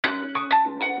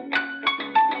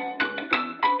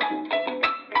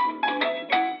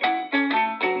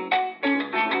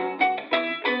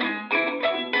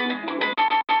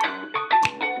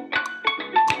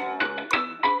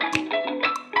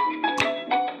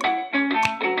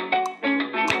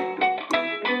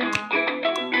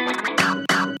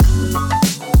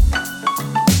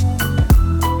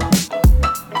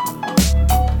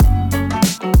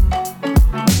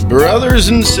Brothers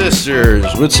and sisters,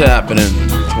 what's happening?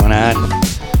 What's going on?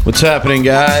 What's happening,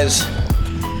 guys?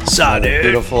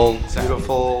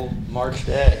 Beautiful March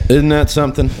day. Isn't that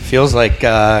something? Feels like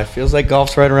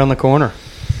golf's right around the corner.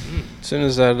 As soon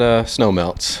as that snow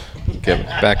melts, get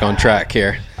back on track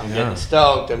here. I'm getting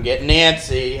stoked. I'm getting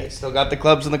antsy. I still got the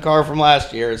clubs in the car from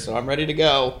last year, so I'm ready to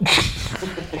go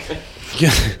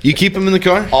You keep them in the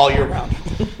car? all year round.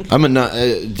 I'm a not.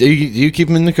 Do you keep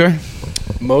them in the car?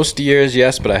 Most years,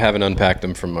 yes, but I haven't unpacked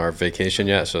them from our vacation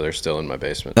yet, so they're still in my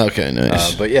basement. Okay,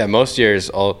 nice. But yeah, most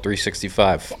years, all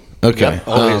 365. Okay, Yep,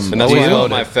 always. And that's Always why all loaded.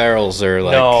 my ferrules are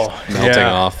like melting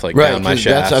Yeah. off like right. down my 'Cause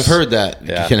shafts. I've heard that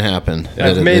Yeah. can happen.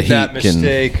 I've the made heat that can-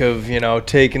 mistake of,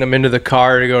 taking them into the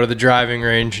car to go to the driving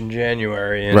range in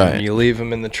January, and Right. you leave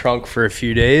them in the trunk for a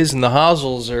few days, and the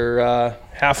hosels are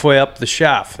halfway up the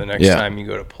shaft the next Yeah. time you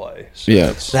go to play. So Yeah.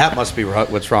 that's- That must be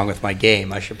what's wrong with my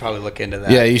game. I should probably look into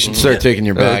that. Yeah, you should start taking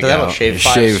your bag That'll out. shave and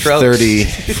 5 strokes. 30,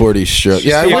 40 strokes.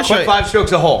 Yeah, I Yeah, wish put 5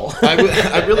 strokes a hole.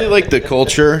 I really like the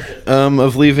culture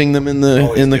of leaving them in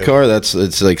the car.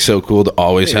 It's like so cool to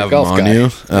always Yeah, have them golf on guy.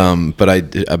 you.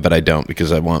 But I don't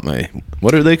because I want my,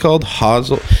 what are they called?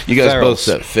 Hosel. You guys both Ferrules.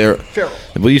 said Ferrule.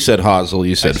 Well, you said Hosel.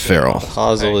 You said Ferrule.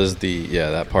 Hosel is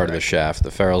that part of the shaft.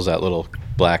 The ferrule's that little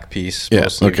black piece. Yeah,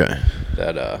 mostly, okay.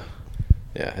 That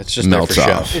it's just Melts there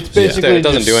for off. show. It's basically it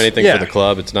doesn't do just- anything yeah. for the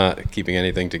club. It's not keeping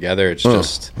anything together. It's Oh,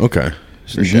 just okay.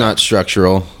 for show. Not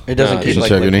structural. It doesn't No, keep just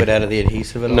like integrity. liquid out of the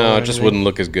adhesive at all. no, or it just anything? wouldn't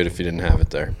look as good if you didn't have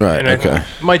it there. Right. and Okay. it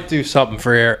might do something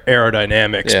for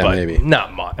aerodynamics, Yeah, but maybe.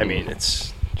 not much. I mean,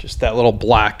 it's just that little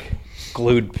black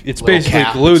glued. It's Little basically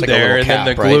cap. glued It's like a there, little and then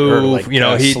the cap, right? Or glue,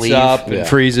 like heats sleeve. up and Yeah.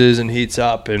 freezes and heats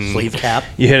up, and Sleeve cap?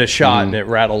 You hit a shot and it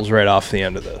rattles right off the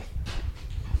end of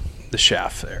the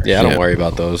shaft there. Yeah, I don't Yeah. worry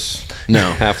about those.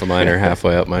 No. Half of mine are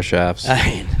halfway up my shafts. I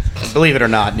mean, believe it or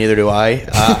not, neither do I.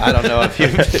 I don't know if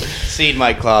you've seen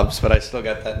my clubs, but I still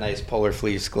got that nice polar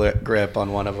fleece grip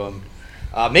on one of them.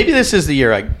 Maybe this is the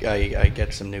year I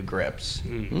get some new grips.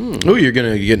 Oh, you're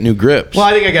gonna get new grips. Well,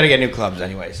 I think I got to get new clubs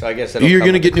anyway, so I guess it'll You're come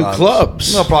gonna with the get new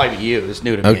clubs? They'll probably be used,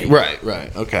 new to Okay, me.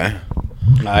 right. Okay.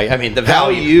 I mean, the How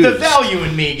value used?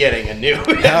 in me getting a new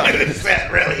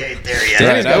set really ain't there yet.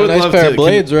 Right, He's I got a would nice love pair to- of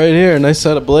blades right here. A nice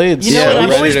set of blades. You know what? I've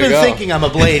ready always to been go. thinking I'm a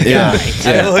blade Yeah. guy.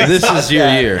 Yeah. I've always This thought is your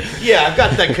that. year. Yeah, I've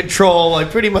got the control. I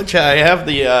have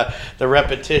the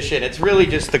repetition. It's really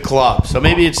just the club. So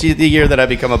maybe it's the year that I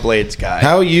become a blades guy.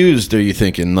 How used are you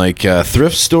thinking? Like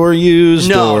thrift store used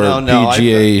No, or no.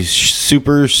 PGA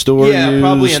superstore Yeah, used?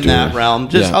 probably in or- that realm.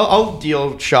 Just Yeah. I'll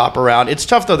deal shop around. It's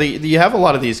tough though. You have a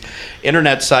lot of these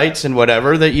internet sites and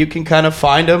whatever that you can kind of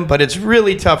find them, but it's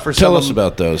really tough for Tell someone. us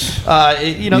about those. They're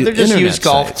just Internet used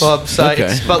golf sites. club sites,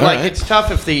 Okay, but all like right. it's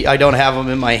tough if I don't have them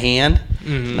in my hand.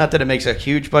 Not that it makes a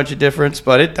huge bunch of difference,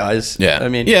 but it does. Yeah. I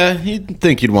mean, yeah, you'd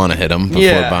think you'd want to hit them before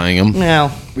yeah. buying them.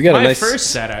 Well, We got a My nice.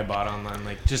 first set I bought online,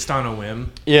 like just on a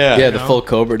whim. yeah. Yeah, the full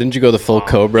Cobra. Didn't you go the full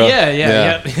Cobra?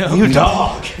 Yeah. You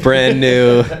dog. Brand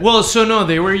new. Well, so no,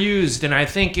 they were used, and I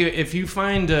think if you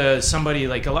find somebody,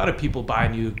 like a lot of people buy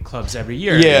new clubs every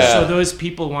year. Yeah. So those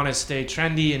people want to stay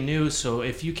trendy and new. So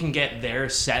if you can get their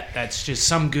set, that's just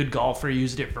some good golfer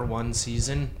used it for one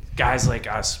season. Guys like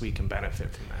us, we can benefit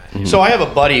from that. So I have a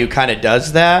buddy who kind of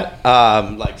does that.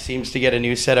 Seems to get a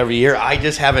new set every year. I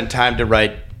just haven't time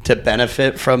to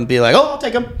benefit from be like, oh, I'll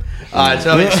take them.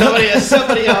 So if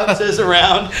somebody else is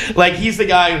around, like he's the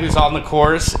guy who's on the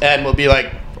course and will be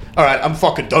like, all right, I'm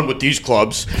fucking done with these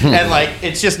clubs. And like,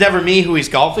 it's just never me who he's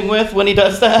golfing with when he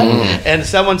does that. And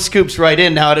someone scoops right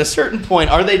in. Now, at a certain point,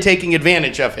 are they taking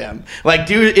advantage of him? Like,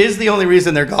 is the only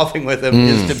reason they're golfing with him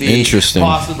is to be Interesting.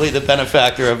 possibly the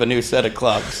benefactor of a new set of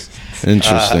clubs?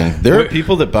 Interesting. There are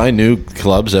people that buy new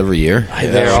clubs every year.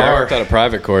 There I are. worked at a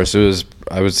private course. It was,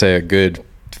 I would say, a good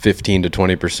 15 to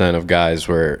 20% of guys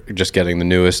were just getting the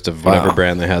newest of whatever Wow.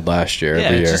 brand they had last year. Yeah,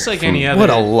 every it's year. just like any other What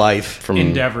a life. From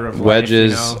endeavor of life,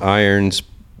 wedges, you know? irons,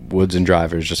 woods, and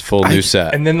drivers, just full new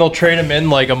set. And then they'll trade them in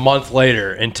like a month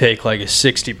later and take like a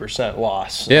 60%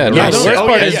 loss. Yeah, the no, worst the worst part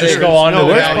yeah, is yeah, just there's go on no to The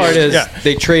the worst value. part is Yeah.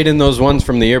 they trade in those ones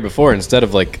from the year before. Instead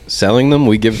of like selling them,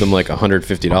 we give them like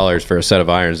 $150 for a set of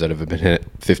irons that have been hit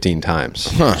 15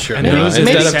 times. Sure. And You it know, makes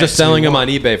instead of sense just selling them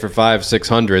anymore. on eBay for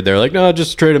 $500-$600, they're like, no,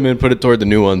 just trade them in, put it toward the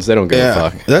new ones. They don't give a Yeah,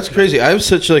 fuck. that's crazy. I have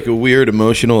such like a weird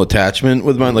emotional attachment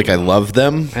with mine. Like I love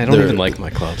them. I don't even like my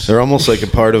clubs. They're almost like a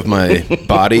part of my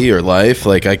body or life.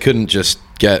 Like I couldn't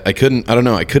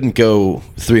go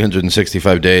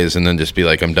 365 days and then just be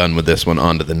like, I'm done with this one,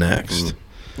 on to the next.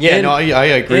 Yeah, And- no, I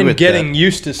agree And with getting that.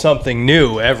 used to something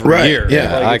new every Right, year.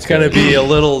 yeah, Like, I it's going to could. be a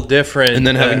little different. And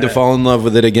then having to fall in love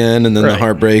with it again, and then the Right.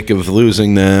 heartbreak of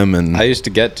losing them. And I used to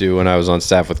get to when I was on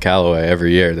staff with Callaway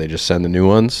every year. They just send the new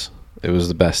ones. it was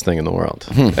the best thing in the world.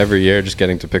 Every year, just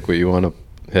getting to pick what you want to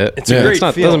hit. It's a great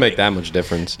Doesn't feeling. make that much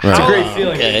difference. It's a great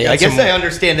feeling. Okay, You I got guess some- I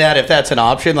understand that if that's an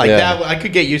option like Yeah. that. I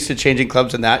could get used to changing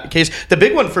clubs in that case. The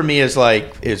big one for me is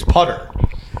putter.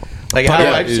 Like how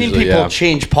Yeah, I've seen usually, people yeah.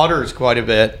 change putters quite a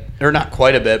bit, or not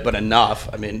quite a bit, but enough.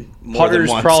 I mean, more than Putter's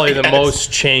once, probably I the guess.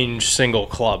 most changed single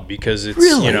club because it's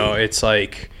Really? it's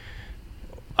like.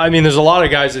 I mean, there's a lot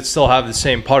of guys that still have the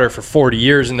same putter for 40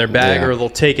 years in their bag, Yeah. or they'll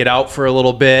take it out for a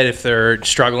little bit if they're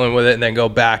struggling with it and then go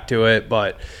back to it.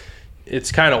 But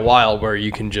it's kind of wild where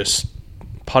you can just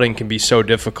putting can be so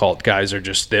difficult. Guys are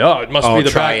just it must be the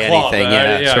try back club. anything,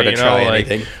 yeah, sort of try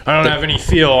anything. I don't have any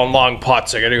feel on long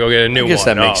putts. I got to go get a new one. guess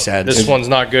that makes sense. This one's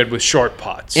not good with short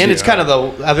putts. And you it's know? kind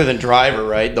of the other than driver,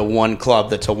 right? The one club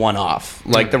that's a one-off.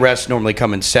 Like the rest normally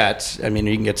come in sets. I mean,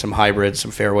 you can get some hybrids,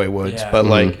 some fairway woods, Yeah. but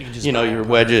like You can just you know buy a your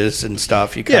putter. wedges and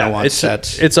stuff. You kind of want it's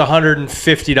sets. It's a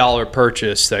 $150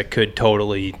 purchase that could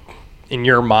totally, in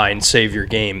your mind, save your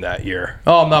game that year.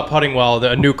 Oh, I'm not putting well.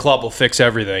 A new club will fix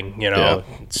everything. You know,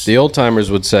 Yeah. The old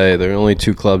timers would say there are only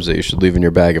two clubs that you should leave in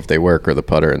your bag if they work, are the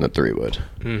putter and the 3-wood.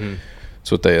 Mm-hmm.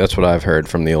 That's what I've heard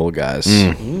from the old guys.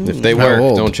 If they How work,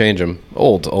 old? don't change them.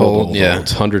 Old, yeah.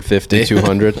 150,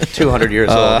 200. 200 years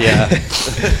old. Yeah.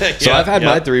 So I've had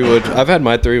my 3-wood. I've had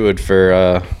my 3-wood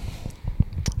for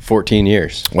 14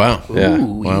 years. Wow. Yeah.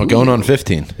 Wow. Going on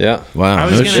 15. Yeah. Wow. I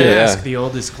was no gonna shit. ask yeah. the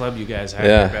oldest club you guys had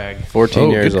in your Yeah. bag. 14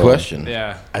 Oh, years good old. question.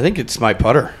 Yeah. I think it's my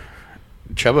putter.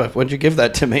 Chuba, when'd you give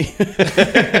that to me?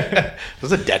 It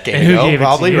was a decade And who ago, gave it to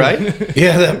probably, you? right?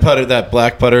 Yeah, that putter, that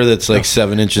black putter that's like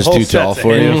 7 inches Whole too tall set's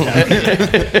for a you.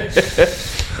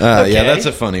 Okay. Yeah, that's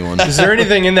a funny one. is there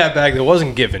anything in that bag that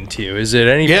wasn't given to you? Is it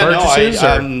any Yeah, no, purchases? or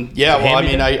well, I mean,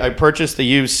 hand-me-down? I purchased the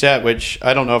used set, which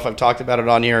I don't know if I've talked about it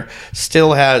on here.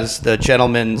 Still has the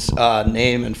gentleman's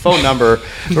name and phone number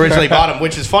originally bought him,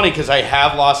 which is funny because I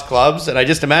have lost clubs, and I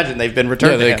just imagine they've been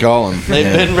returned. Yeah, to they him. call him. They've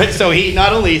Yeah. been so he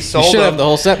not only You sold should them, have the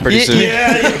whole set pretty soon.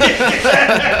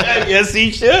 Yeah, yes,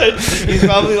 he should. He's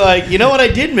probably like, you know what? I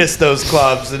did miss those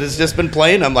clubs, and has just been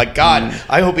playing. I'm like, God,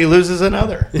 I hope he loses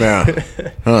another. Yeah.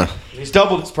 Huh. He's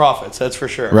doubled his profits, that's for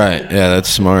sure. Right. Yeah, that's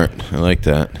smart. I like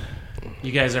that.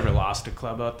 You guys ever lost a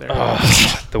club out there?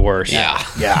 the worst. Yeah.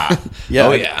 Oh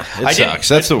yeah. It I did- sucks.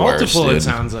 That's the worst. Multiple, it Dude.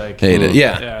 sounds like. Hate it.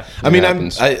 Yeah. Yeah. I mean, It I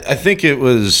happens. think it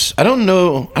was. I don't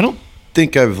know. I don't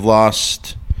think I've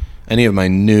lost any of my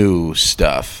new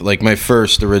stuff. Like my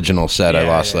first original set, I Yeah,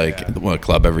 lost yeah, a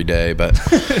club every day. But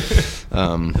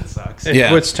It sucks.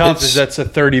 Yeah, What's tough it's- is that's a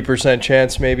 30%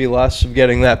 chance, maybe less, of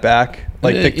getting that back.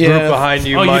 Like the Yeah. group behind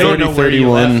you Oh, you might. don't know where you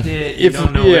 31. left it. You If-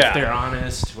 don't know yeah. if they're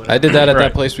honest. I did that at Right.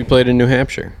 that place we played in New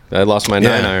Hampshire. I lost my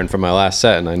 9-iron from my last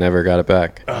set, and I never got it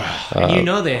back. And you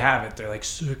know they have it. They're like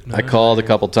sick. I called a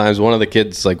couple times. One of the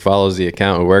kids like follows the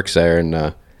account who works there,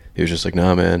 and he was just like,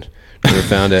 "Nah, man, never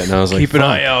found it." And I was like, Keep an "Fuck."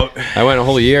 eye out. I went a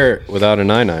whole year without a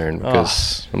 9-iron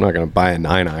because I'm not going to buy a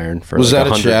 9-iron for Was like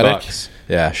that at Shattuck? $100.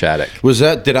 Yeah, Shattuck. was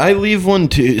that? Did I leave one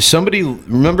too? Somebody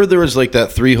remember there was like that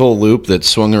 3-hole loop that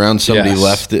swung around. Somebody Yes.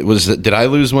 left it. Did I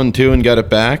lose one too and got it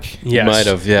back? Yes. Might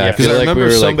have, yeah. Yeah. Because feel I like we remember were,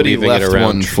 like, somebody leaving it left around,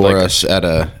 one for like- us at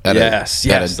a Yes,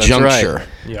 that's juncture. right.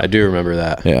 Yeah. I do remember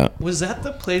that. Yeah. Was that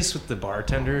the place with the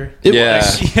bartender? It Yeah.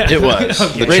 was. Yeah. It was.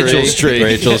 Okay. Rachel's tree.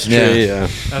 Rachel's tree. Yeah.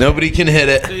 Nobody can hit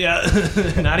it, Yeah.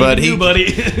 Not But even he- you,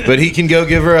 buddy. but he can go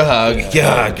give her a hug.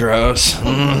 God, gross.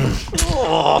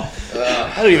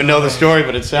 I don't even know the story,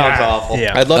 but it sounds Yeah. awful.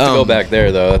 Yeah. I'd love to go Um, back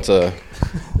there though.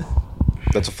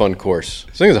 That's a fun course.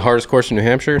 I think it's the hardest course in New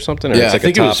Hampshire or something. Or Yeah, it's like I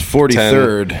think a it was top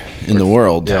 43rd in the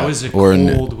world. That was a Or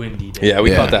in- cold, windy day. Yeah,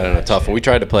 we Yeah. caught that in a tough one. We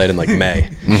tried to play it in like May,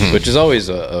 which is always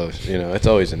it's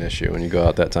always an issue when you go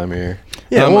out that time of year.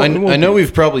 Yeah, I it won't know be-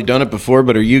 we've probably done it before,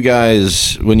 but are you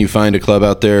guys, when you find a club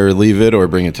out there, leave it or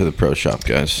bring it to the pro shop,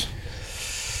 guys?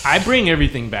 I bring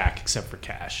everything back except for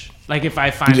cash. Like if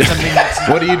I find something that's not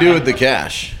What do you do with the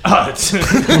cash? Oh, it's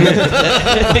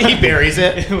He buries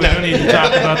it. we don't need to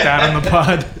talk about that on the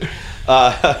pod.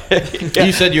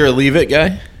 You said you're a leave it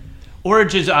guy? Or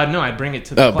just no, I bring it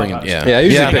to the Oh, club. bring it, yeah. Yeah, I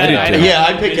usually pick I it do up. too. Yeah,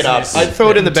 I pick it up. Business. I throw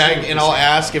it in the bag, and I'll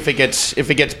ask if it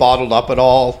gets bottled up at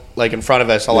all, like in front of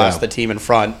us. I'll Yeah. ask the team in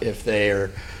front if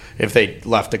they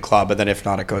left the club, and then if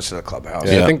not, it goes to the clubhouse.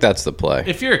 Yeah, Yeah. I think that's the play.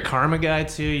 If you're a karma guy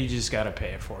too, you just got to pay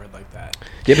it forward like that.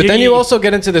 Yeah, but then you also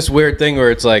get into this weird thing where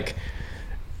it's like,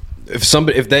 if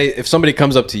somebody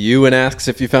comes up to you and asks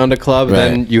if you found a club,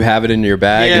 then Right. you have it in your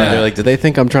bag, Yeah. and they're like, "Do they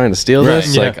think I'm trying to steal Right.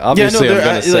 this?" Yeah. Like, obviously, I'm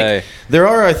gonna say, there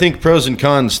are, I think, pros and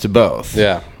cons to both.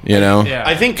 yeah. You know? Yeah.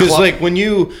 I think Because club- like when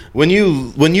you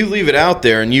leave it out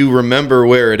there and you remember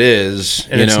where it is,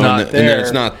 And you it's know, not and then there.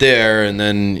 it's not there, and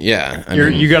then I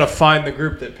mean, You got to find the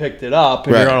group that picked it up,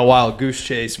 and Right. you're on a wild goose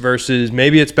chase. Versus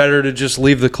maybe it's better to just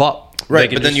leave the club.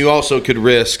 Right, but then you also could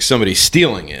risk somebody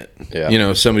stealing it. Yeah. You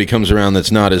know, somebody comes around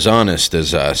that's not as honest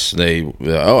as us. I got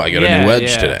a new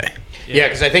wedge today. Yeah,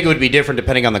 because I think it would be different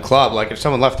depending on the club. Like if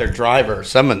someone left their driver,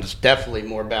 someone's definitely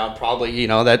more bound. Probably, you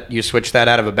know, that you switch that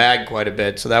out of a bag quite a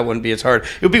bit, so that wouldn't be as hard.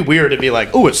 It would be weird to be like,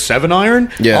 oh, a 7-iron?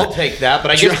 Yeah. I'll take that,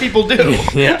 but I guess people do.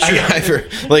 Yeah. Driver,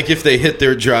 like if they hit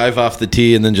their drive off the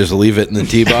tee and then just leave it in the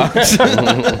tee box.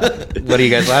 What are you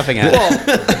guys laughing at?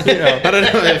 I don't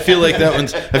know. I feel like that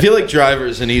one's. I feel like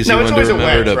driver's an easy No, it's one to always a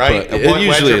remember wedge, to right? put. A wedge It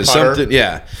usually or is putter. something.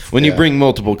 Yeah, when you bring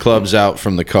multiple clubs out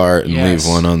from the cart and Yes.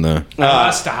 leave one on the. I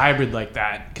lost a hybrid like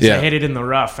that because Yeah. I hit it in the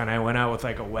rough, and I went out with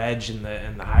like a wedge in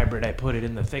the hybrid. I put it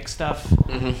in the thick stuff.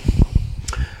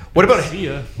 What about See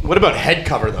ya. what about head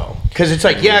cover though? Because it's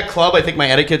like, yeah, club. I think my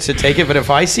etiquette's to take it, but if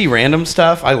I see random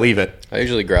stuff, I leave it. I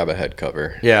usually grab a head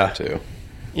cover. Yeah. Too.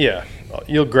 Yeah,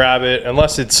 you'll grab it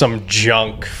unless it's some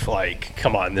junk. Like,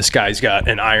 come on, this guy's got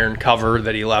an iron cover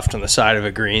that he left on the side of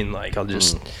a green. Like, I'll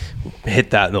just hit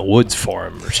that in the woods for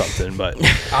him or something. But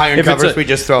Iron if it's covers we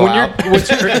just throw out. I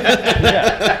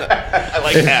I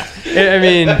like that. I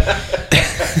mean,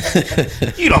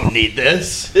 You don't need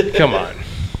this. come on.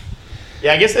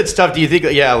 Yeah, I guess that's tough. Do you think?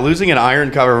 Yeah, losing an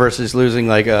iron cover versus losing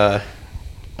like a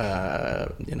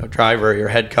driver or your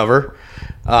head cover,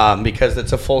 because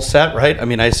it's a full set, right? I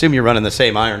mean, I assume you're running the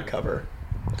same iron cover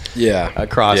Yeah.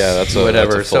 across that's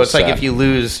whatever. That's a So full it's like set. if you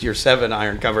lose your 7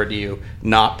 iron cover, do you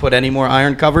not put any more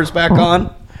iron covers back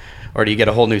on, or do you get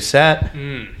a whole new set?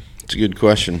 It's a good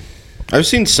question. I've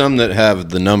seen some that have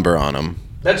the number on them.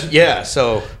 That's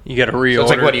So, You got to so reorder. it's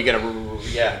like, what do you get?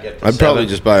 Get the I'd probably 7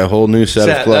 just buy a whole new set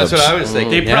of clubs. That's what I was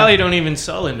thinking. They yeah. probably don't even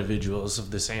sell individuals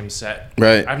of the same set.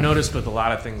 Right. I've noticed with a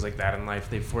lot of things like that in life,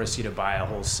 they force you to buy a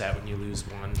whole set when you lose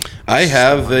one. I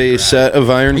have a set of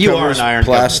iron You are covers, an iron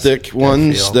plastic covers, I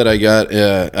ones feel. that I got.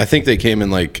 I think they came in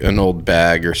like an old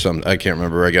bag or something. I can't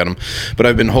remember where I got them, but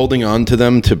I've been holding on to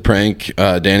them to prank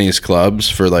Danny's clubs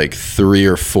for like 3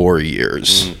 or 4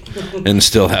 years, and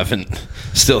still haven't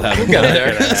got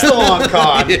there. It's the long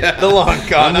con. The long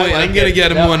con. I'm gonna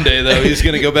get him one day though. He's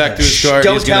gonna go back to his car.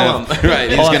 Don't he's gonna tell have, right.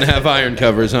 He's gonna have iron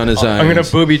covers on his irons. I'm gonna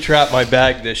booby trap my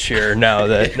bag this year. Now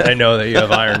that I know that you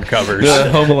have iron covers.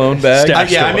 Home Alone bag.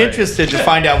 Stashed I'm away. interested to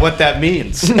find out what that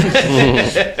means.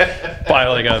 Buy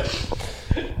like a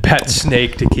pet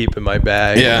snake to keep in my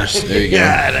bag. Yeah, there you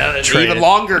go. It's Train even it.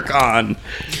 longer con.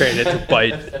 Train it to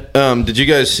bite. Did you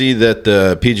guys see that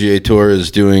the PGA Tour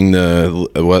is doing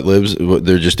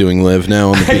they're just doing live now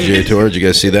on the PGA Tour? Did you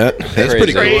guys see that? That's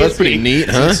pretty cool. That's pretty neat,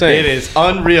 huh? It is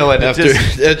unreal, and After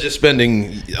just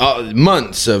spending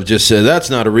months of just that's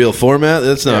not a real format,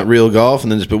 that's not real golf,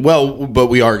 and then but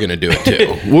we are going to do it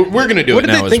too. We're going to do What it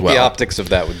did now they as think the well. optics of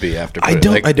that would be after? I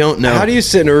don't know. How do you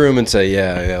sit in a room and say,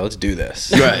 yeah, let's do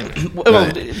this? Right. well,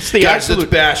 Right. it's the Guys, let's absolute.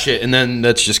 bash it, and then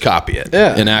let's just copy it,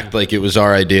 Yeah. and act like it was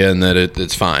our idea and that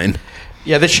it's fine.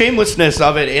 Yeah, the shamelessness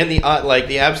of it and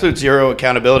the absolute zero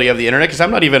accountability of the internet. Because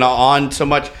I'm not even on so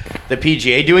much the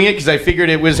PGA doing it because I figured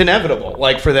it was inevitable,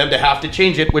 like for them to have to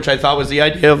change it, which I thought was the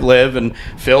idea of Live, and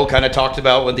Phil kind of talked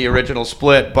about with the original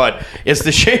split. But it's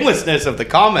the shamelessness of the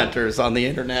commenters on the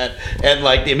internet and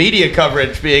like the media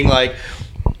coverage being like.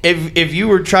 If you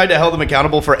were trying to hold them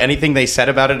accountable for anything they said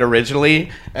about it originally,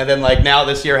 and then like now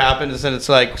this year happens, and it's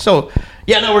like, so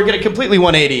yeah, no, we're gonna completely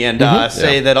 180 and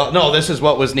say that no, this is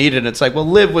what was needed. And it's like, well,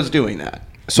 Liv was doing that.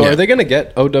 So Yeah. are they going to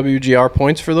get OWGR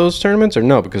points for those tournaments or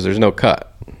no? Because there's no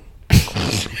cut.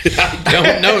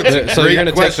 Don't know. So you're going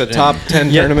to take the top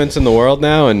 10 tournaments in the world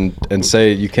now and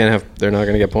say you can't have, they're not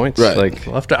going to get points? Right. Like,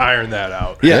 We'll have to iron that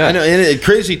out. Yeah, Yeah. I know, and it's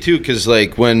crazy too, because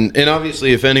like and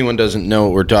obviously, if anyone doesn't know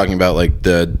what we're talking about, like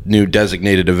the new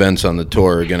designated events on the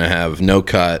tour are going to have no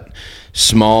cut,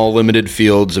 small limited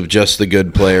fields of just the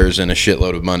good players and a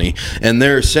shitload of money. And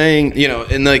they're saying,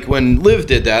 and like when Liv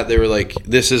did that, they were like,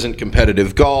 this isn't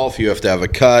competitive golf. You have to have a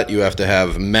cut. You have to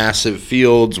have massive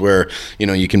fields where,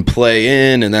 you can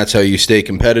play in, and that's how you stay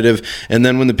competitive. And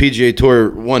then when the PGA Tour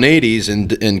 180s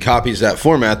and copies that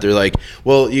format, they're like,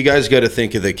 well, you guys got to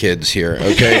think of the kids here,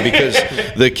 okay? Because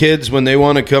the kids, when they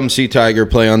want to come see Tiger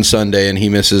play on Sunday and he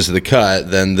misses the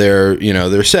cut, then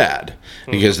they're sad.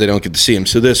 Because they don't get to see him.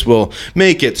 So this will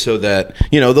make it so that,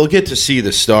 they'll get to see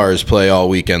the stars play all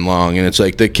weekend long. And it's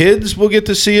like the kids will get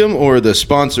to see them, or the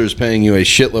sponsors paying you a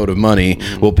shitload of money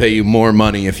will pay you more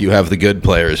money if you have the good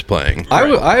players playing.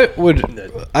 I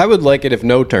would like it if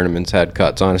no tournaments had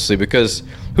cuts, honestly, because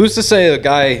who's to say a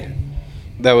guy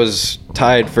that was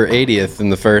tied for 80th in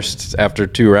the first after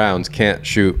 2 rounds can't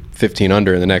shoot 15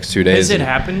 under in the next 2 days? Has it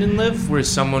happened in Live where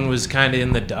someone was kind of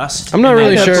in the dust? I'm not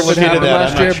really I'd have sure to if look it into happened that.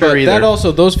 last I'm not year, sure but either. that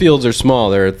also, those fields are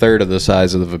small. They're a third of the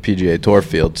size of a PGA Tour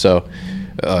field. So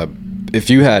if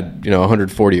you had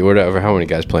 140 or whatever, how many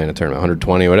guys play in a tournament,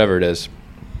 120, whatever it is,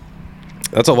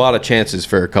 that's a lot of chances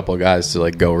for a couple of guys to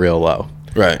like go real low.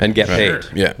 Right. And get paid.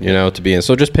 Yeah. To be in.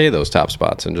 So just pay those top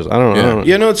spots and just, I don't know.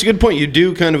 Yeah, no, it's a good point. You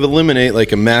do kind of eliminate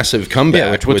like a massive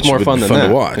comeback, which more would fun be than that.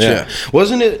 to watch. Yeah.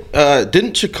 Wasn't it,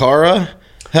 didn't Chikara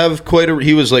have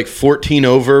he was like 14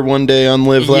 over one day on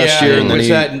Live last year, and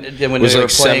then when was they like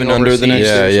were playing 7 under the next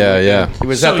overseas? year. Yeah.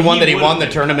 Was that So the one that he he won the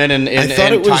would've- tournament in I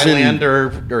thought it was Thailand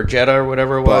in or Jeddah or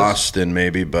whatever it was? Boston,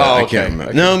 maybe, but Oh, I okay. can't remember.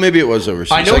 Okay. No, maybe it was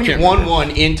overseas. I know he can't won remember.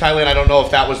 one in Thailand. I don't know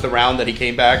if that was the round that he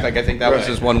came back. Like I think that was Right.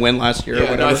 his one win last year. or Yeah,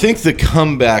 no, whatever. I think the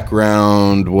comeback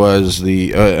round was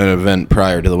the an event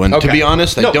prior to the win. Okay. To be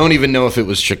honest, I No. don't even know if it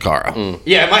was Chikara.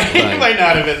 Yeah, it might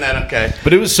not have been that. Okay.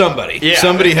 But it was somebody. Yeah.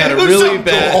 Somebody had a It was really some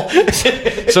bad.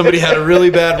 Somebody had a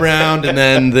really bad round, and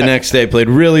then the next day played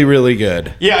really, really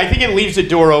good. Yeah, I think it leaves the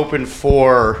door open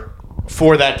for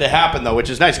that to happen, though, which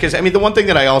is nice. Because, I mean, the one thing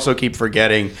that I also keep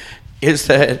forgetting is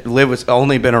that Liv has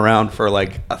only been around for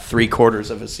like 3/4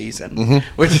 of a season,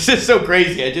 which is just so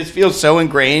crazy. It just feels so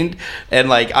ingrained. And,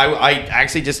 like, I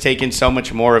actually just take in so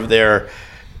much more of their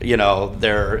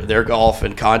their golf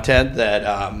and content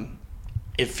that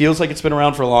it feels like it's been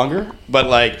around for longer, but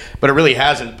it really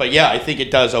hasn't. But yeah, I think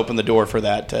it does open the door for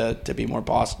that to be more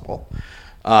possible.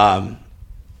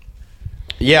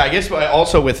 Yeah, I guess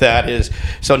also with that is,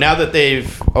 so now that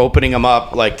they've opening them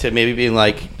up like to maybe being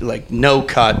like no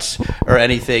cuts or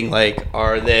anything, like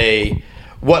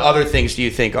what other things do you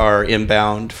think are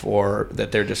inbound for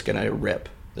that they're just gonna rip?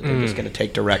 That they're just going to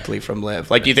take directly from Live.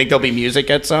 Like, do you think there'll be music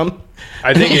at some?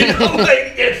 I think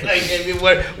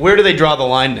where do they draw the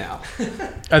line now?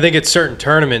 I think at certain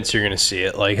tournaments you're going to see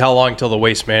it. Like, how long till the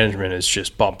Waste Management is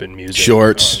just bumping music?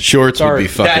 Shorts would be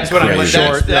fucking That's what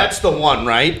crazy. that's the one,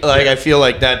 right? Like, I feel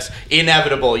like that's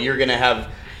inevitable. You're going to have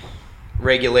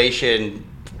regulation.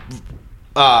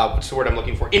 What's the word I'm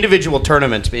looking for? Individual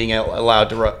tournaments being allowed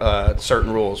to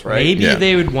certain rules, right? Maybe Yeah.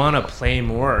 they would want to play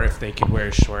more if they could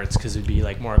wear shorts because it'd be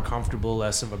like more comfortable,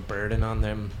 less of a burden on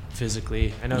them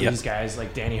physically. I know these guys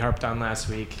like Danny harped on last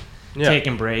week,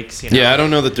 taking breaks. Yeah, I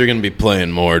don't know that they're going to be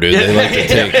playing more, dude. They like to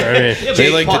take.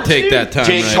 They like to take that time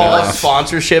Jake right Paul's off.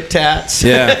 sponsorship tats.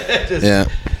 Yeah, yeah.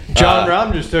 John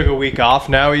Rahm just took a week off.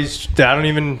 Now he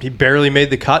barely made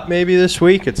the cut maybe this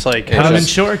week. It's like, Put them in just-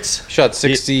 shorts. Shot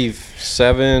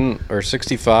 67 or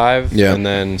 65, Yeah. and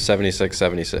then 76,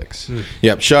 76.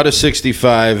 Yep, shot a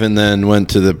 65 and then went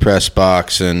to the press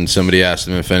box and somebody asked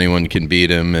him if anyone can beat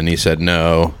him and he said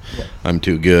no, I'm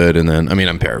too good. And then, I mean,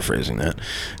 I'm paraphrasing that,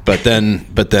 but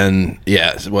then,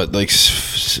 yeah, what, like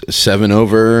 7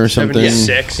 over or something?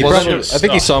 76. He probably- I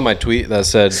think he saw my tweet that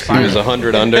said he was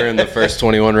 100 under in the first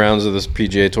 21 rounds of this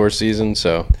PGA Tour season.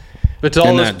 So But to all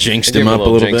And those, that jinxed give him up a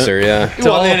little jinxer, bit. yeah.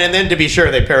 Well, and then to be sure,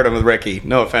 they paired him with Ricky.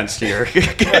 No offense to your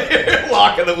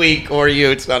lock of the week or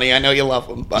you, Sonny. I know you love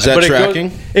him. But Is that but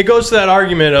tracking? it goes to that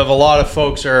argument of a lot of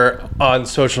folks are on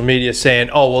social media saying,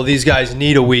 oh, well, these guys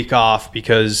need a week off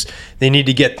because they need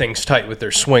to get things tight with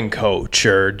their swing coach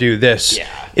or do this. Yeah.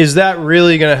 Is that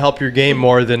really going to help your game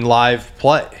more than live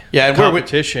play? Yeah, and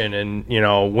competition and,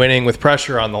 winning with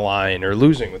pressure on the line or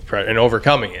losing with pressure and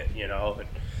overcoming it,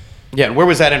 yeah, and where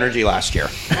was that energy last year?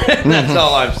 That's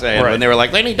all I'm saying. Right. When they were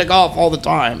like, they need to golf all the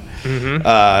time.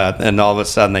 And all of a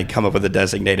sudden they come up with a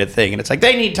designated thing, and it's like,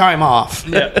 they need time off.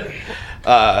 Yeah.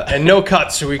 And no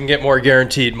cuts so we can get more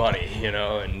guaranteed money,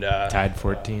 and Tied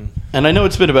 14. And I know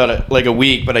it's been about a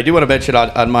week, but I do want to mention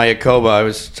on Mayakoba, I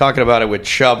was talking about it with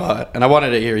Chubba, and I wanted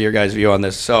to hear your guys' view on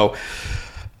this. So,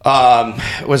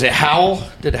 was it Howell?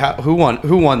 Who won?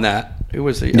 Who won that? Who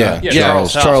was the?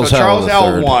 Charles So Charles Howell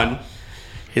Howell III. won.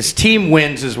 His team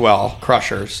wins as well,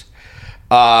 Crushers.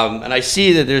 And I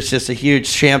see that there's just a huge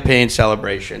champagne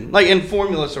celebration. Like, and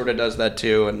Formula sort of does that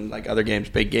too, and like other games,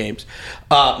 big games.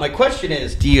 My question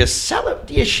is, do you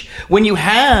when you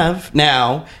have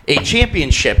now a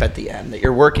championship at the end that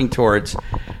you're working towards,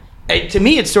 to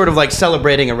me it's sort of like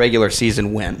celebrating a regular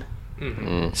season win.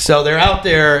 So they're out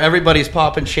there, everybody's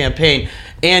popping champagne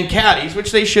and caddies,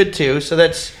 which they should too. So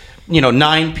that's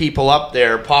 9 people up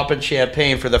there popping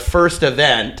champagne for the first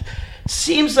event.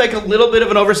 Seems like a little bit of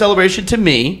an over celebration to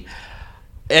me.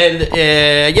 And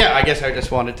I guess I just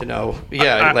wanted to know.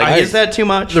 Yeah, is that too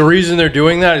much? the reason they're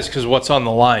doing that is because what's on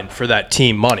the line for that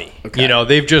team money. Okay.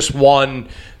 They've just won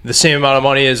the same amount of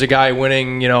money as a guy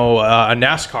winning, a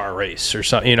NASCAR race or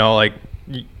something, like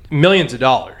millions of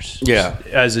dollars. Yeah.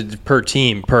 Per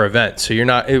team, per event. So you're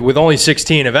not, with only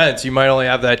 16 events, you might only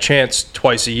have that chance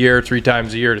twice a year, 3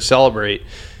 times a year to celebrate.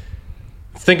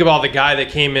 Think about the guy that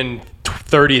came in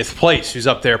 30th place who's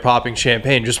up there popping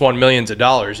champagne, just won millions of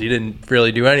dollars. He didn't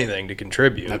really do anything to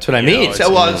contribute. That's what I You mean.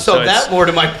 know, So that more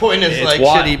to my point is it's like,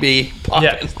 wild. should he be popping,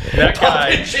 Yeah, that guy.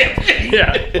 popping champagne?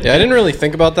 Yeah. Yeah, I didn't really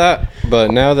think about that,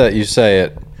 but now that you say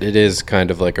it, it is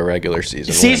kind of like a regular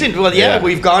season. Well, yeah,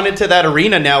 we've gone into that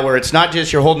arena now where it's not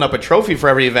just you're holding up a trophy for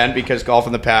every event, because golf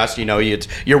in the past,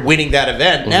 you're winning that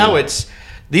event. Now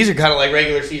these are kind of like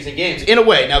regular season games in a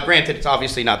way. Now, granted, it's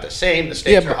obviously not the same. The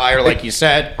stakes are higher, like you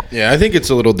said. Yeah, I think it's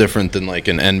a little different than like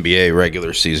an NBA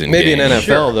regular season Maybe game. an NFL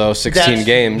Sure. though, 16 That's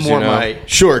games. more you know? my-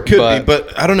 Sure, it could But be,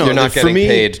 but I don't know. you're not For getting me,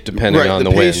 paid depending on the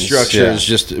pay wins. structure Yeah. is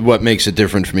just what makes it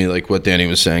different for me. Like what Danny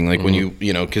was saying, like when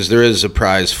you know, because there is a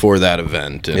prize for that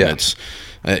event, and Yeah. it's,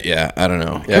 I don't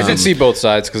know. Yeah, I can see both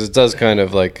sides because it does kind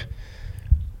of like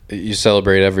you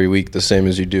celebrate every week the same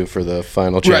as you do for the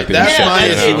final Right, championship. that's my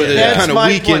Yeah, issue with it. that's It kind of my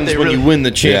point. weakens They when you really- win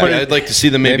the championship. Yeah. I'd like to see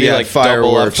them maybe Maybe have like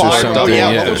double fireworks up or fire- something.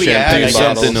 yeah, what would we add, do I guess?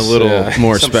 something a little Yeah.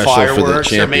 more Some special for the fireworks,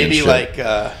 championship. or maybe like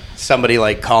somebody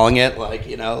like calling it like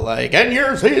and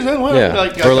your season winner.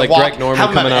 Yeah, or like Greg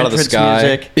Norman coming out of the sky.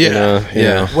 Music.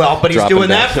 Yeah. Well, but he's Dropping doing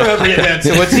that for every event.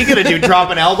 So what's he going to do?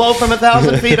 Drop an elbow from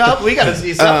 1,000 feet up? We got to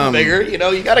see something bigger. You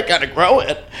got to kind of grow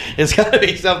it. It's got to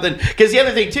be something. Because the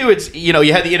other thing too, it's you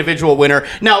had the individual winner.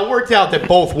 Now it worked out that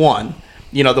both won.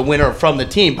 The winner from the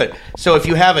team. But so if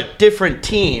you have a different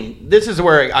team, this is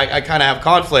where I kind of have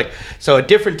conflict. So a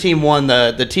different team won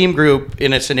the team group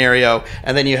in a scenario,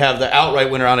 and then you have the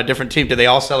outright winner on a different team. Do they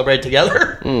all celebrate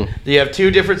together? Do you have two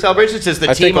different celebrations? Is the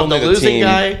I team think of the only losing team,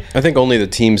 guy? I think only the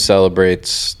team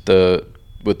celebrates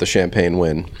with the champagne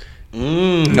win.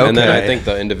 Okay. And then I think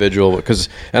the individual,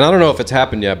 and I don't know if it's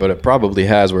happened yet, but it probably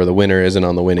has, where the winner isn't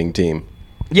on the winning team.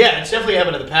 Yeah, it's definitely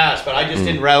happened in the past, but I just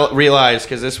didn't realize,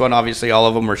 because this one, obviously, all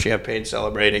of them were champagne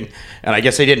celebrating, and I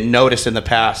guess they didn't notice in the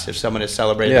past if someone has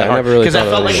celebrated Yeah, that I hard. never really 'Cause I thought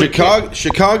felt of like that. we-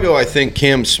 Chicago, I think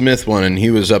Cam Smith won, and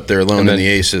he was up there alone, and the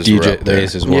Aces were up the there.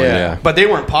 Aces won, yeah. But they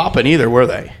weren't popping either, were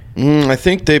they? I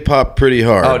think they popped pretty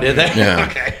hard. Oh, did they? Yeah.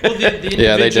 Okay. Well, the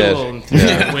Yeah, they did.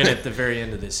 individual win at the very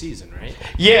end of the season, right?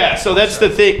 Yeah, so that's the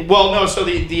thing. Well, no, so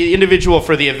the individual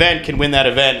for the event can win that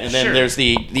event, and then Sure. there's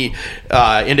the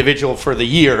individual for the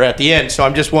year at the end. So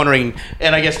I'm just wondering,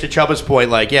 and I guess to Chubba's point,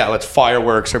 like, yeah, let's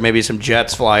fireworks or maybe some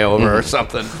jets fly over or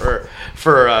something because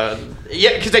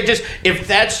if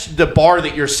that's the bar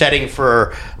that you're setting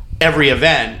for every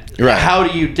event, Right. how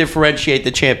do you differentiate the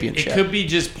It championship? could be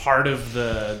just part of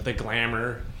the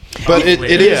glamour. But it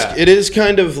is Yeah. it is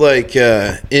kind of like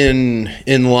in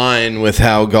line with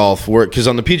how golf works, because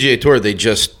on the PGA Tour they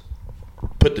just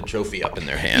put the trophy up in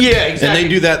their hand. Yeah, exactly. And they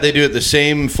do that. They do it the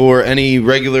same for any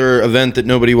regular event that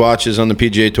nobody watches on the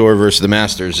PGA Tour versus the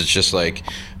Masters. It's just like,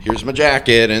 here's my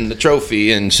jacket and the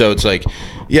trophy, and so it's like,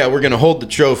 yeah, we're gonna hold the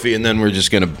trophy, and then we're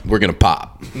gonna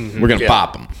pop. We're gonna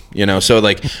pop them. So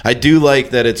like, I do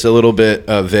like that it's a little bit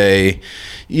of a,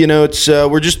 it's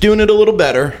we're just doing it a little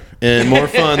better and more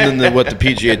fun than what the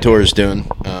PGA Tour is doing.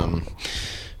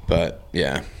 But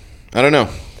yeah, I don't know.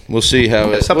 We'll see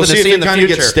how it. Something We'll to see see if in it the kind of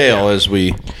gets future. stale as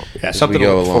we something we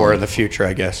go to look along. for in the future,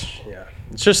 I guess. Yeah,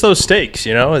 it's just those stakes,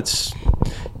 It's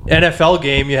NFL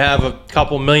game. You have a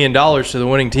couple $1 million to the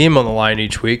winning team on the line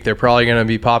each week. They're probably going to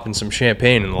be popping some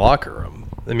champagne in the locker room.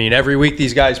 I mean, every week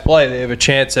these guys play, they have a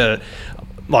chance at,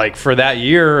 like, for that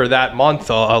year or that month,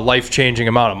 a life-changing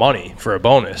amount of money for a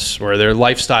bonus, where their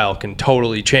lifestyle can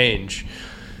totally change.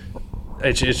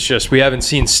 It's just we haven't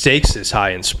seen stakes this high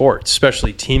in sports,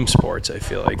 especially team sports. I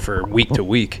feel like for week to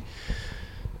week,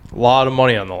 a lot of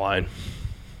money on the line.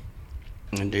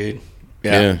 Indeed.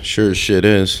 Yeah, sure as shit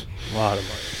is. A lot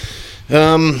of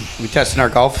money. We testing our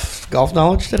golf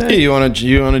knowledge today. Hey, you want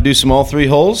to do some all three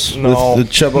holes No. with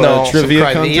the Chubba No. trivia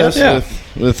Some Crivea? contest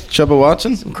Yeah. with Chubba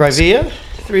Watson? Crivea?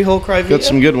 3-hole Crivea? Got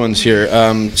some good ones here.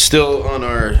 Still on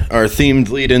our themed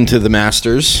lead into the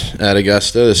Masters at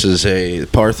Augusta. This is a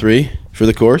par 3 for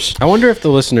the course. I wonder if the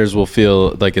listeners will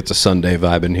feel like it's a Sunday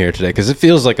vibe in here today, because it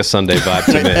feels like a Sunday vibe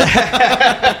to me.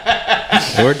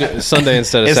 We're Sunday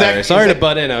instead of Is that- Saturday. is Sorry that- to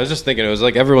butt in. I was just thinking it was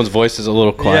like everyone's voice is a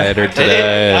little quieter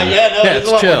today. it's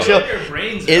it's chill. Your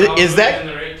brains Is- are is all that- in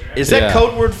the right direction. Is that Yeah.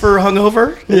 code word for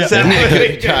hungover? Is that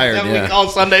what Tired, we yeah. call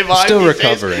Sunday vibe? Still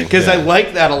recovering, Because I yeah.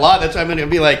 like that a lot. That's why I'm going to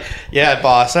be like, yeah,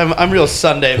 boss, I'm real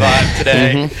Sunday vibe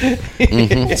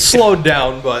today. Slowed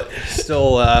down, but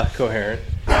still coherent.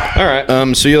 All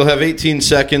right. So you'll have 18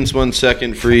 seconds, 1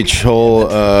 second for each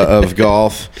hole of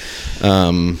golf.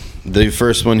 The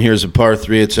first one here is a par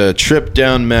 3. It's a trip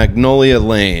down Magnolia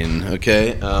Lane.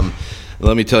 Okay.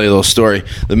 Let me tell you a little story.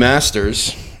 The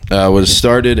Masters was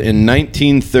started in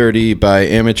 1930 by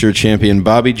amateur champion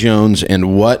Bobby Jones,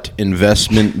 and what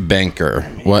investment banker?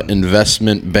 What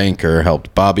investment banker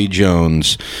helped Bobby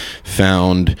Jones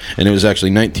found? And it was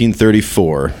actually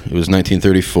 1934. It was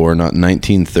 1934, not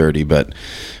 1930, but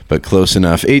close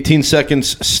enough. 18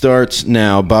 seconds starts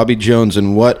now. Bobby Jones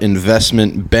and what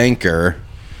investment banker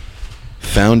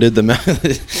founded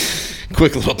the...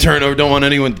 Quick little turnover. Don't want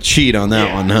anyone to cheat on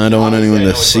that one, huh? Don't want anyone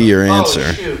to see your answer.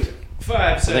 Oh, shoot.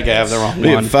 5 seconds. I think I have the wrong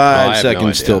We one. have 5 I have no seconds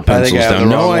idea. still I think I pencils have down.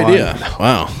 the No wrong idea.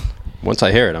 Wow. Once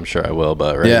I hear it, I'm sure I will,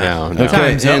 but right now, no. Okay,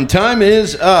 Time's up. and time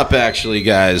is up, actually,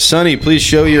 guys. Sonny, please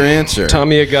show your answer.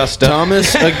 Tommy Augusta.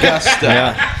 Thomas Augusta.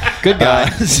 Yeah. Good guy.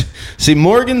 See,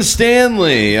 Morgan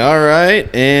Stanley. All right.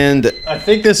 And I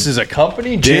think this is a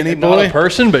company, Danny not boy? a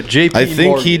person, but JP I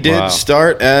think he Morgan. did Wow.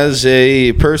 start as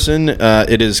a person.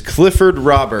 It is Clifford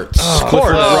Roberts.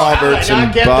 Clifford Oh, Roberts how did I and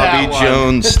not get Bobby that one?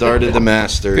 Jones started the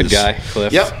Masters. Good guy,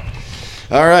 Cliff. Yep.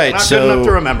 All right. Not so good enough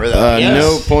to remember that. Yes.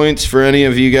 no points for any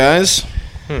of you guys.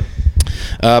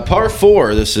 Par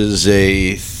 4. This is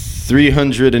a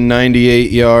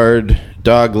 398-yard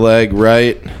dog leg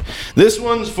right. This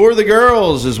one's for the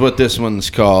girls, is what this one's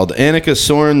called. Annika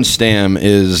Sorenstam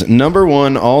is number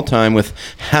 1 all time with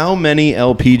how many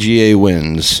LPGA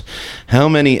wins? How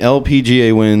many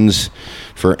LPGA wins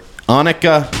for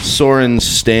Annika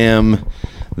Sorenstam,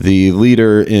 the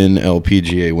leader in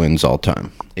LPGA wins all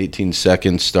time? 18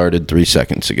 seconds started 3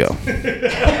 seconds ago.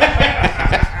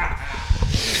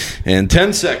 And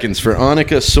 10 seconds for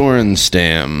Annika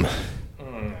Sorenstam.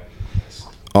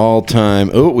 All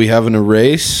time. Oh, we have an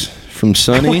erase from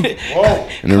Sonny.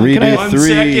 And a redo. 1 3,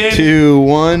 second. 2,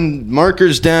 1.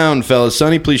 Markers down, fellas.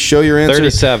 Sonny, please show your answer.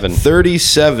 37.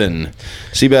 37.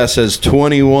 Seabass says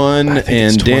 21,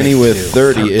 and Danny with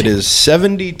 30. It is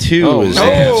 72. Oh, is the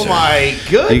man. Oh answer. my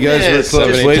goodness! You guys were close.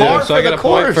 Just Wait, par so I for got the a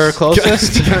point course. for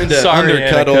closest. Kind of Sorry,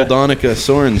 undercut Annika. old Annika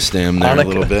Sorenstam there a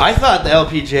little bit. I thought the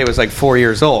LPGA was like 4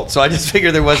 years old, so I just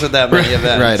figured there wasn't that many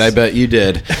events. Right, I bet you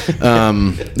did.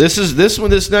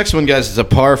 This next one, guys, is a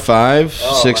par 5,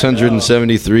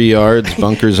 673 yards,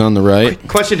 bunkers on the right.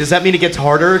 Question: does that mean it gets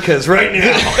harder? Because right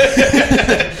now,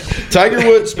 Tiger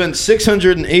Woods spent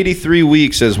 683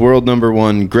 weeks as world number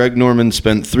 1. Greg Norman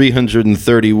spent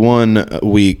 331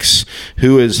 weeks.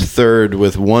 Who is third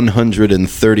with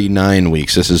 139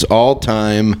 weeks? This is all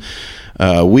time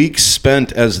weeks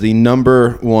spent as the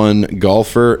number 1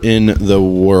 golfer in the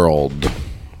world.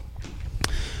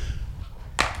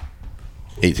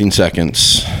 18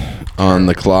 seconds on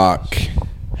the clock.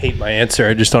 Hate my answer.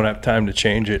 I just don't have time to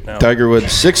change it now. Tiger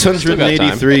Woods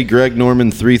 683, Greg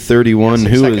Norman 331. Yeah, 6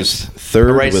 Who seconds. is third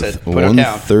Erase with it. Put it down.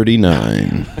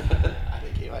 139?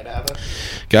 you might have it.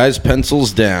 Guys,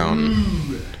 pencils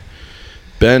down.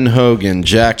 Ben Hogan,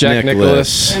 Jack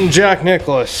Nicklaus. And Jack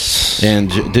Nicklaus. And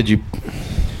did you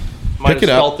Might pick it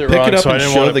have up? spelled Pick wrong, it up so I and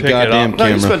didn't show want to the pick it up. goddamn No,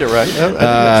 you camera. spelled it right.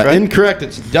 That's right. Incorrect.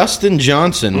 It's Dustin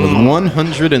Johnson with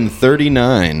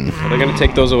 139. Are they going to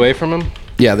take those away from him?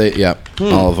 Yeah,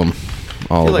 all of them.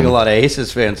 All I feel of like a them. lot of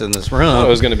Aces fans in this room. Oh, it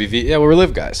was going to be yeah, we're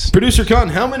Live guys. Producer Con,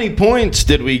 how many points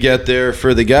did we get there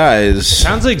for the guys?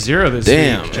 Sounds like 0 this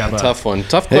Damn. week. Jabba. Tough one.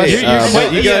 Tough Hey, question.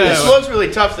 but you guys, This was really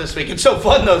tough this week. It's so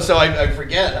fun though, so I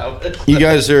forget how. you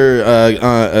guys are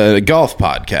a golf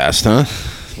podcast, huh?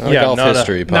 Not a golf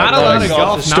history podcast. Not a lot of Golf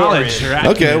golf historian. knowledge. Or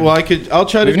Okay, acumen. well I'll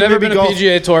try to We've do never maybe been golf. a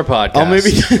PGA Tour podcast. I'll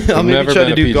maybe We've never try been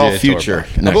to a do PGA golf Tour future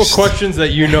podcast. How about next. questions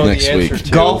that you know next the answer week.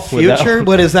 to? Golf without- future?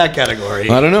 What is that category?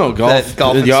 I don't know golf. That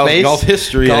golf in space? golf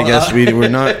history. Golf- I guess we're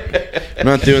not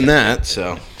doing that.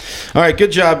 So, all right,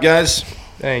 good job, guys.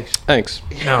 Thanks. Thanks.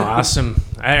 No, awesome.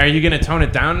 Are you going to tone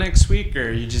it down next week, or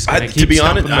are you just going to keep To be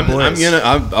honest, stumping the boys?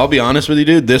 I'll be honest with you,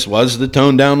 dude. This was the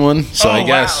toned down one. So Oh, I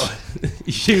guess. wow.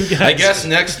 You guys. I guess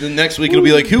the next week it'll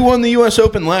be like, who won the U.S.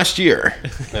 Open last year?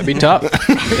 That'd be tough.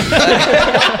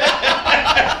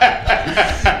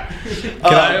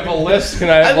 Can I have a list? Can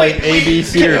I have like A, B,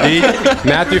 C, or D?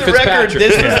 Matthew For the record, Fitzpatrick.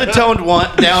 this was the toned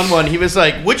down one. He was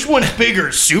like, which one's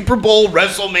bigger, Super Bowl,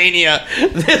 WrestleMania?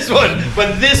 This one.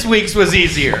 But this week's was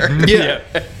easier. Yeah.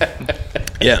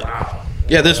 Yeah.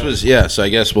 Yeah, this was, so I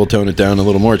guess we'll tone it down a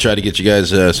little more, try to get you guys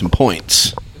some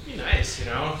points. It'd be nice, you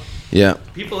know. Yeah.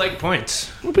 People like points.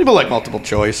 People like multiple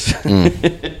choice.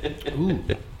 Ooh.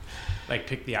 Like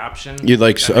pick the option. You'd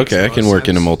like, That makes okay, I the can most work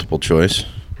in a sense. multiple choice.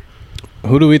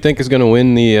 Who do we think is going to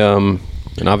win the? And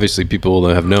obviously, people will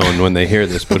have known when they hear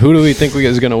this. But who do we think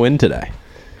is going to win today?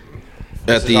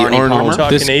 At the Arnie Palmer? Arnold,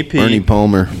 Talking This- AP. Arnie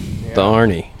Palmer. The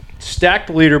Arnie. Stacked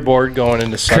leaderboard going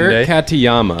into Sunday. Kurt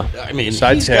Katayama. I mean,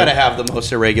 Besides he's him. got to have the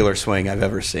most irregular swing I've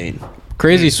ever seen.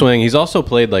 Crazy swing. He's also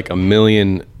played like a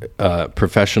million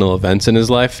professional events in his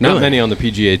life. Not Really? many on the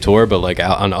PGA Tour, but like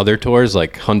out on other tours,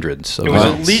 like hundreds. Of It was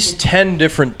events. at least 10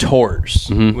 different tours.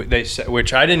 They said,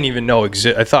 which I didn't even know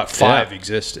exist. I thought 5 Yeah.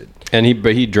 existed. And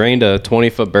he drained a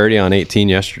 20-foot birdie on 18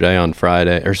 yesterday on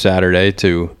Friday or Saturday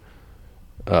to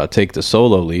take the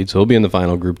solo lead. So he'll be in the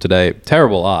final group today.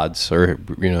 Terrible odds, or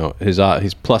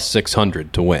he's plus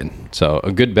 600 to win. So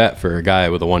a good bet for a guy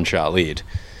with a one-shot lead.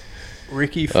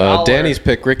 Ricky Fowler. Danny's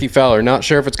pick, Ricky Fowler. Not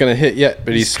sure if it's going to hit yet,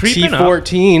 but he's creeping up.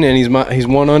 T14 and he's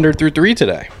 1 under through 3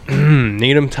 today.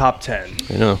 Need him top 10.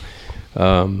 I know.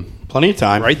 Plenty of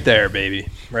time. Right there, baby.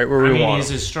 Right where I we mean, want he's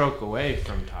him. a stroke away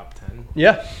from top 10.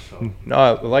 Yeah. No,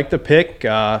 I like the pick.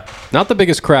 Not the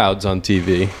biggest crowds on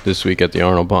TV this week at the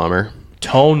Arnold Palmer.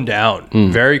 Toned down.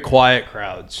 Very quiet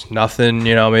crowds. Nothing,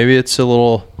 maybe it's a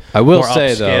little I will more say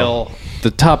upscale. though,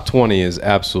 the top 20 is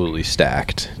absolutely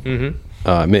stacked.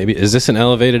 Maybe is this an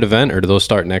elevated event or do those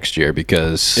start next year?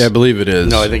 Because Yeah, I believe it is.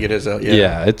 No, I think it is.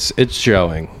 yeah, it's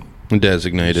showing.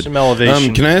 Designated. Some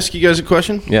elevation. Can I ask you guys a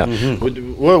question? Yeah,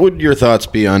 What would your thoughts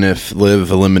be on if Liv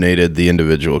eliminated the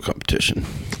individual competition?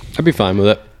 I'd be fine with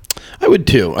it. I would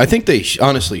too. I think they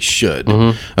honestly should.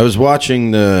 I was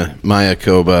watching the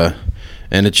Mayakoba,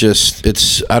 and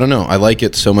it's I don't know. I like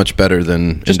it so much better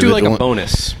than Just do like a individual-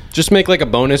 bonus. Just make like a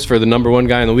bonus for the number one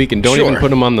guy in the week, and don't even Sure. put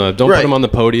him on the Right. put him on the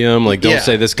podium. Like don't Yeah,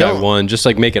 say this guy don't- won. Just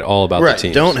like make it all about Right. the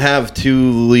team. Don't have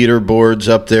 2 leaderboards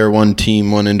up there, one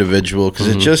team, one individual, because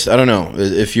it just I don't know.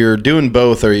 If you're doing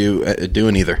both, are you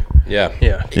doing either? Yeah.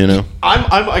 Yeah. You know.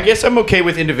 I guess I'm okay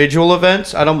with individual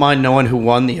events. I don't mind knowing who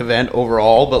won the event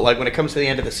overall, but like when it comes to the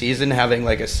end of the season, having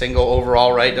like a single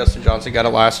overall, right? Dustin Johnson got it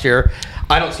last year.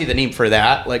 I don't see the need for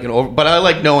that. But I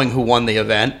like knowing who won the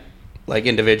event, like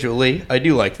individually. I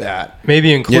do like that.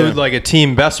 Maybe include Yeah. like a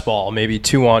team best ball, maybe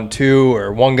 2-on-2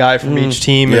 or one guy from each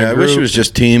team. in Yeah, a I wish it group, was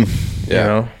just team. you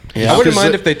know? I wouldn't 'Cause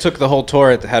mind the- if they took the whole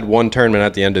tour, had one tournament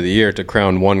at the end of the year to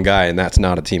crown one guy, and that's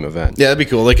not a team event. Yeah, that'd be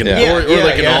cool. Like an Yeah. or Yeah,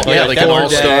 like an yeah, all, yeah, like that an would-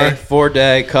 all-star.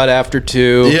 4-day cut after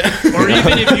 2. Yeah. Or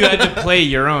even if you had to play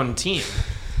your own team.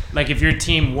 Like if your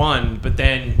team won, but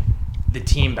then the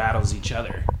team battles each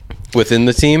other. Within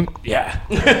the team. Yeah.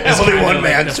 Only one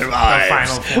man The survives.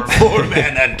 final four. 4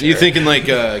 man enter. You thinking like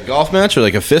a golf match or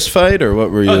like a fist fight or what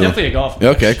were you? Oh, definitely a golf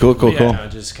match. Okay, cool. Yeah, no,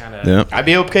 just kind of. Yeah. I'd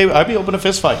be okay. I'd be open to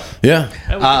fist fight. Yeah.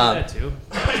 I would do that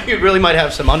too. You really might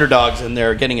have some underdogs in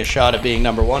there getting a shot at being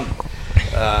number one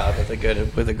with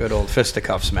a good old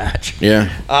fisticuffs match. Yeah.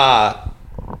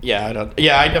 Yeah, I don't.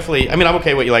 Yeah, I definitely. I mean, I'm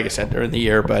okay with you, like I said, during the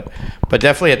year, but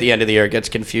definitely at the end of the year, it gets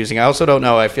confusing. I also don't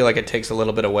know. I feel like it takes a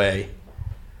little bit away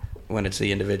when it's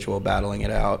the individual battling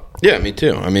it out. Yeah, me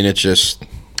too. I mean, it's just.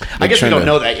 I guess we don't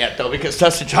know that yet, though, because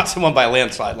Dustin Johnson won by a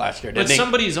landslide last year, didn't But he?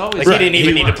 somebody's always. Like, he didn't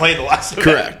even need to play the last event.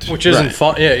 Correct. Which isn't Right.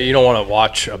 fun. Yeah, you don't want to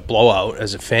watch a blowout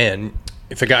as a fan.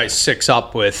 If a guy's 6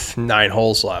 up with 9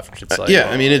 holes left, it's like, Yeah,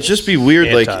 I mean, it'd just be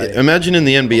weird. Like, anti- imagine in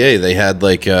the NBA, they had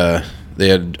like they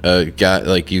had a guy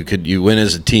like you win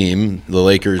as a team. The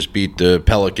Lakers beat the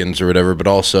Pelicans or whatever, but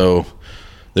also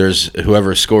there's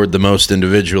whoever scored the most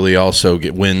individually also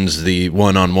wins the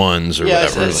one-on-ones or Yeah,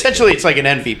 whatever. essentially, it's like an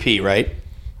MVP, right?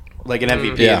 Like an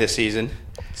MVP Yeah. this season.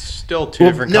 still two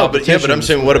Well, different no, but I'm competitions.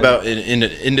 saying, what about in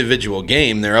an individual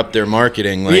game? They're up there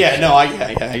marketing. Like, I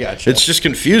got you. it's just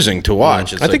confusing to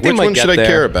watch. It's I like, think they which might one get should I there.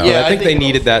 care about? Yeah, I think they they'll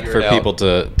needed that figure for it out. people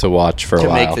to watch for a To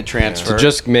while. make the transfer. To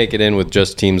just make it in with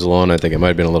just teams alone, I think it might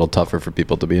have been a little tougher for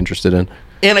people to be interested in.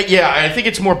 And I think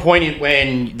it's more poignant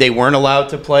when they weren't allowed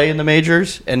to play in the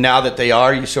majors, and now that they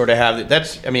are, you sort of have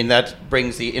that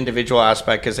brings the individual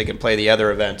aspect because they can play the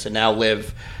other events, and now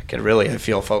Liv can really, I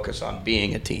feel, focus on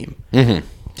being a team,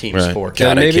 team Right. sport.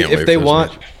 God, I maybe can't if wait they for this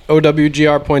want match.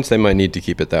 OWGR points, they might need to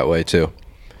keep it that way too,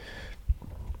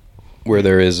 where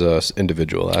there is a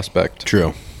individual aspect.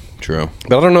 True.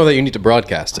 But I don't know that you need to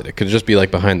broadcast it. It could just be like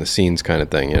behind the scenes kind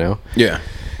of thing, you know? Yeah.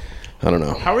 I don't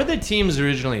know. How were the teams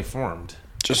originally formed?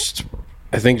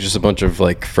 I think just a bunch of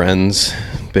like friends,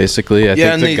 basically. I think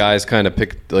and the they- guys kind of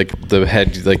picked like the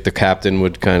head, like the captain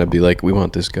would kind of be like, "We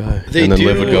want this guy," They and then do.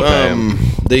 Liv would go pay him.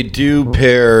 They do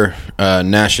pair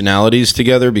nationalities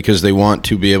together because they want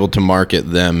to be able to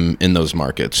market them in those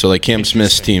markets. So, like Cam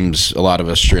Smith's team's a lot of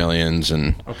Australians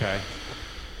and Okay.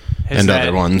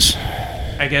 other ones.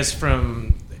 I guess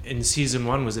in season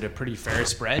 1, was it a pretty fair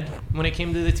spread when it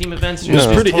came to the team events? It was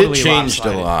Just pretty. totally It changed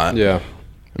a lopsided? lot. Yeah,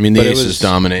 I mean, the But it Aces was-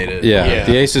 dominated. Yeah.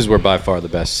 The Aces were by far the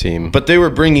best team. But they were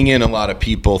bringing in a lot of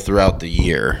people throughout the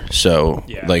year, so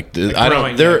Yeah. like Like I growing,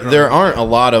 don't. There growing. there aren't a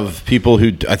lot of people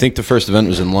who. I think the first event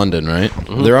was in London, right?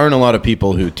 There aren't a lot of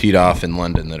people who teed off in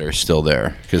London that are still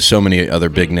there because so many other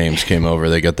big names came over.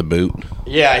 They got the boot.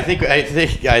 Yeah, I think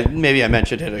maybe I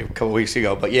mentioned it a couple weeks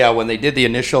ago, but yeah, when they did the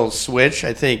initial switch,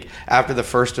 I think after the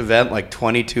first event, like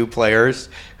 22 players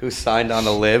who signed on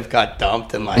to live got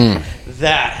dumped, and like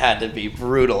that had to be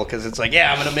brutal because it's like,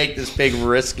 yeah, I'm gonna make this big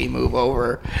risky move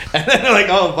over, and then they're like,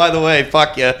 oh, by the way,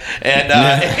 fuck you,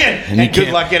 and you good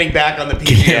can't- luck getting back on the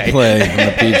PGA. Can't play on the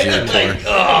PGA Tour. Like,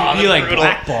 oh, Be like brutal.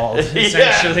 blackballed,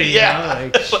 essentially. Yeah, You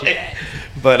know? Like, shit.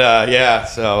 But yeah,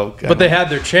 so But they had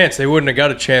their chance. They wouldn't have got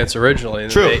a chance originally.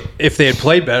 True. If they had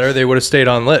played better, they would have stayed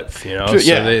on live. You know, True,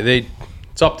 so yeah. they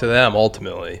it's up to them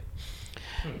ultimately.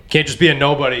 Can't just be a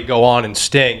nobody, go on and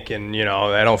stink, and you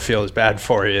know I don't feel as bad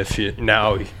for you if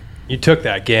you took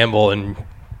that gamble and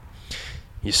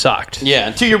you sucked. Yeah,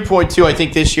 and to your point too, I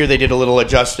think this year they did a little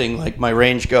adjusting. Like my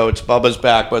range goats, Bubba's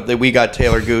back, but we got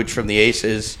Taylor Gooch from the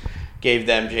Aces, gave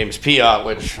them James Piot,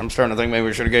 which I'm starting to think maybe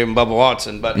we should have gave him Bubba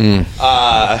Watson, but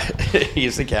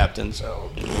he's the captain,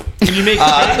 so Can you make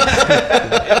a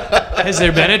trade? Has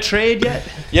there been a trade yet?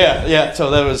 yeah. So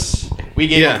that was we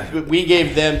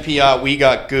gave them Piot, we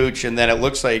got Gooch, and then it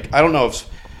looks like I don't know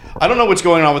what's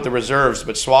going on with the reserves,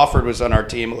 but Swafford was on our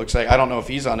team. It looks like I don't know if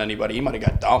he's on anybody. He might have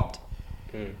got dumped.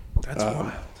 That's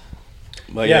wild.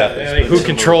 But Like, who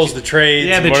controls the trades?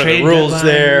 Yeah, and the what are trade the rules deadline.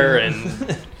 there?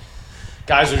 And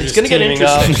guys are just gonna get teaming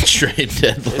up. interesting. Trade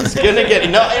deadline. It's gonna get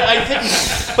I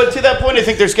think, but to that point, I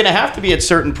think there's gonna have to be at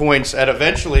certain points at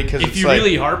eventually because If it's you like,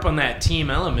 really harp on that team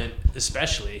element,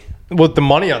 especially. With the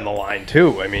money on the line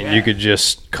too. I mean, you could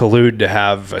just collude to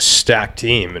have a stacked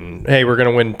team, and hey, we're going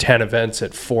to win 10 events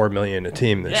at $4 million a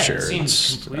team this Yeah, year. it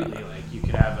seems It's completely like you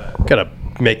could have a. got to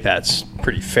make that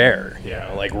pretty fair. You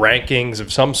know, like rankings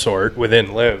of some sort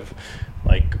within Live,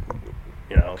 like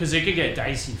you know. Because it could get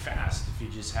dicey fast if you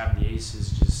just have the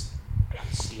Aces just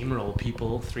steamroll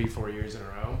people 3-4 years in a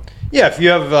row. Yeah, if you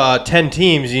have 10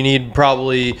 teams, you need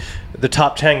probably the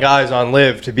top 10 guys on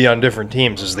Live to be on different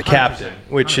teams as the captain,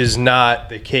 which is not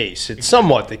the case. It's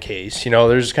somewhat the case. You know,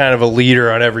 there's kind of a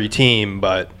leader on every team,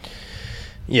 but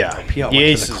yeah, Piot went the to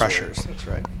Aces the Crushers. That's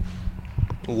right.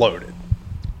 were loaded.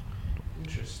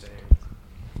 Interesting.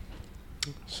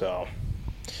 So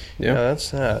Yeah.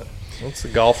 that's that. That's the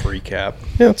golf recap.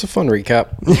 Yeah, it's a fun recap.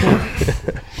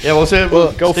 Yeah, we'll stay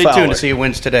tuned Fowler. to see who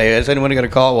wins today. Is anyone going to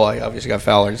call? Well, he obviously got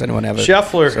Fowler. Does anyone have it?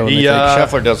 Scheffler, So they he, think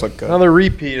Scheffler does look good. Another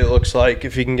repeat, it looks like,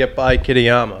 if he can get by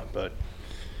Kitayama. But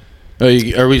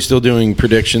Are we still doing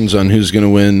predictions on who's going to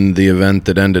win the event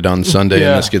that ended on Sunday Yeah.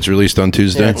 and this gets released on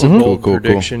Tuesday? yeah, it's a bold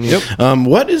prediction. Yep.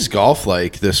 What is golf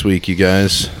like this week, you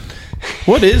guys?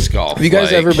 What is golf? Have you guys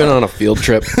like? ever been on a field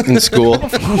trip in school?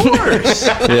 Of course.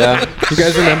 Yeah. You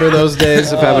guys remember those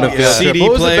days of having a field trip? CD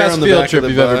What was the player best on the field back trip of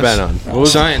the you've ever bus. been on? What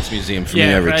was Science Museum for me Yeah,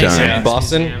 every right, time. yeah.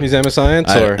 Boston Museum. Museum of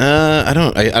Science? Or I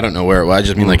don't know where it was. I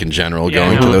just mean like in general, Yeah,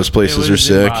 going no, to those it places was are in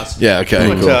sick. Boston. Yeah, okay,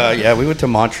 We went cool. we went to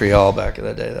Montreal back in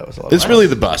the day. That was a lot. It's of really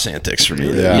the bus antics for me.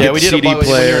 Yeah. You Yeah, get we the did a CD bunch- we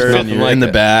player did and nothing you're like in the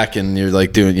that. back and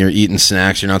you're eating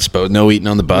snacks. You're not supposed no eating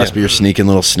on the bus, but you're sneaking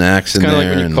little snacks in kind of there.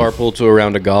 like when you carpool to a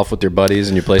round of golf with your buddies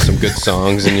and you play some good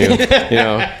songs and you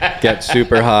get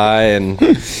super high and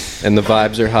the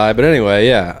vibes are high. But anyway,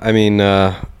 yeah. I mean,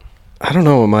 I don't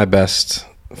know what my best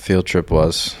field trip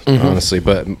was, honestly,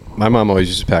 but my mom always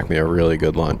used to pack me a really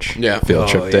good lunch. Yeah. Field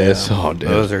trip yeah. days. Oh, dude.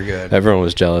 Those are good. Everyone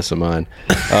was jealous of mine.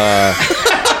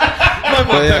 My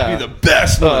mom yeah. be the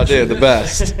best. Oh, dude, the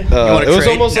best. wanna It was trade?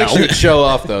 almost like No. she would show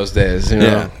off those days, you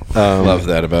know? Love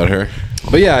that about her.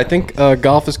 But yeah, I think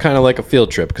golf is kind of like a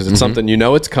field trip because it's something you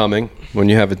know it's coming when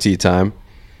you have a tee time.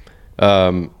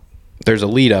 There's a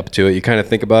lead up to it. You kind of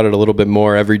think about it a little bit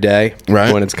more every day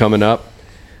Right. when it's coming up.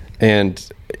 And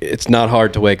it's not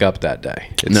hard to wake up that day.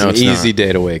 It's No, an it's easy not.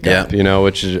 day to wake Yeah. up,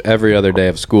 which is every other day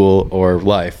of school or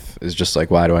life is just like,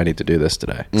 why do I need to do this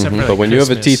today? Except for, But like, when you have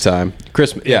a tee Christmas. time,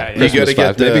 Christmas, Yeah, you Christmas gotta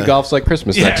get vibes. Maybe the- golf's like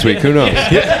Christmas Yeah, next week. yeah, Who knows?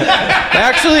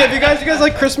 Actually, have you guys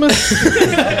like Christmas?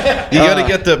 You got to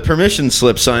get the permission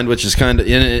slip signed, which is kind of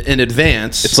in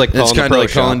advance. It's like calling the kind pro of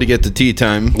like calling shop. to get the tea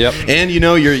time. Yep. And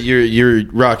you're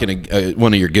rocking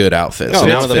one of your good outfits. Oh, So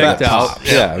one it's of the picked best. out.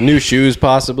 Yeah, new shoes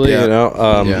possibly.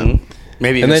 Yeah. Yeah.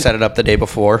 Maybe you And can then- set it up the day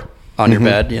before on your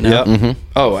bed. Yep.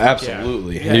 Oh,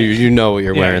 absolutely. Yeah. You know what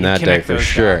you're Yeah, wearing you that day connect for those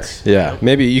sure. dots. Yeah.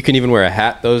 Maybe you can even wear a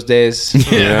hat those days.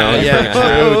 You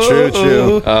know?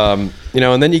 True.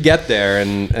 And then you get there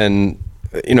and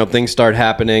things start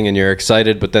happening and you're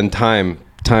excited, but then time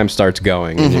time starts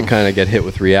going, and you kind of get hit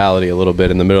with reality a little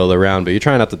bit in the middle of the round, but you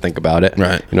try not to think about it.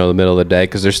 Right. You know, the middle of the day,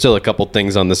 because there's still a couple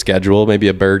things on the schedule, maybe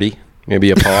a birdie,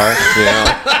 maybe a par.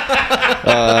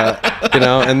 You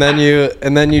know, and then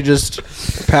you just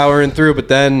powering through, but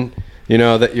then. You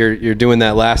know that you're doing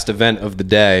that last event of the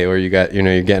day, or you're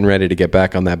getting ready to get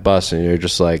back on that bus, and you're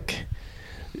just like,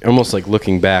 almost like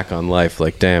looking back on life,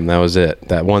 like, damn, that was it.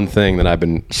 That one thing that I've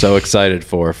been so excited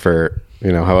for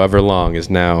however long is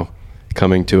now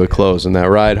coming to a close. And that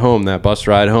ride home, that bus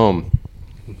ride home,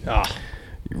 you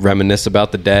reminisce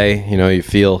about the day. You know, you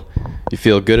feel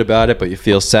good about it, but you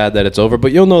feel sad that it's over.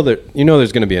 But there's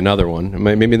going to be another one.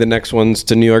 Maybe the next one's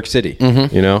to New York City,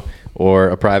 you know, or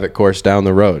a private course down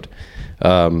the road.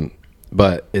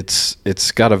 But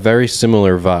it's got a very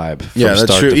similar vibe. From Yeah, that's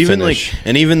start true. to Even finish.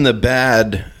 even the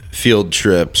bad field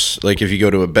trips, like if you go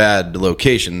to a bad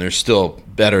location, they're still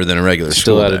better than a regular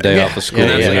Still school had a day off of school.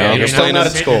 Yeah, you know? you're still not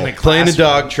at school. Playing a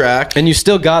dog track. And you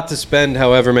still got to spend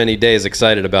however many days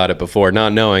excited about it before,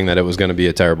 not knowing that it was going to be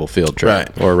a terrible field trip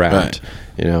Right, or round. right.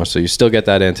 You know, so you still get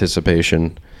that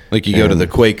anticipation. Like you go to the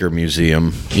Quaker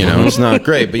Museum, you know, it's not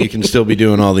great, but you can still be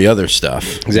doing all the other stuff.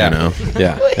 Exactly. You know?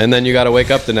 Yeah. And then you got to wake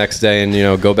up the next day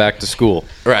and, go back to school.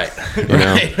 Right.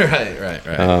 know? Right.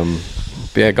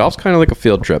 But yeah, golf's kind of like a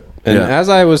field trip. And Yeah. as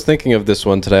I was thinking of this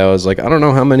one today, I was like, I don't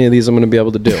know how many of these I'm going to be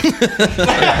able to do.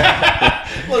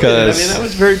 that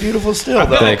was very beautiful still,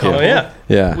 though. Thank you. Oh, yeah.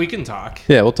 Yeah. We can talk.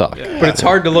 Yeah, we'll talk. But it's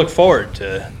hard to look forward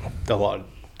to a lot of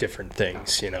different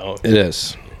things, It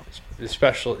is.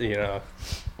 especially,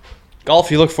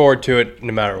 golf, you look forward to it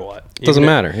no matter what. It doesn't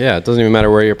matter. Yeah, it doesn't even matter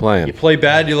where you're playing. You play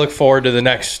bad, you look forward to the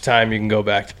next time you can go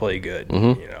back to play good.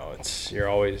 Mm-hmm. You're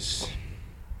always.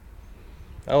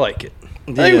 I like it.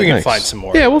 I think we can Nice. find some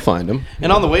more. Yeah, we'll find them.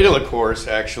 And on the way to the course,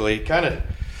 actually, kind of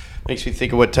makes me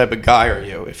think of what type of guy are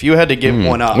you? If you had to give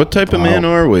one up, What type of man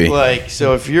are we? like,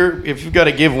 so if you've got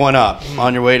to give one up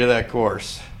on your way to that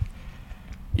course,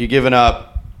 you giving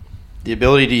up the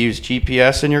ability to use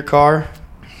GPS in your car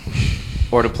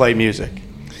or to play music?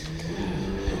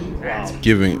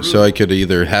 So I could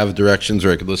either have directions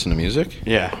or I could listen to music?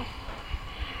 Yeah.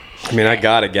 I mean, I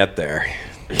got to get there.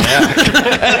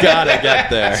 Yeah. got to get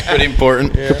there. Pretty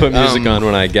important. To put music on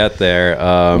when I get there.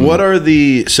 What are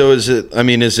is it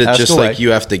Ask just away. like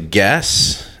you have to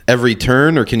guess every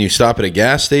turn, or can you stop at a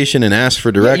gas station and ask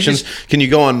for directions? Can you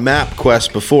go on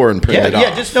MapQuest before and print it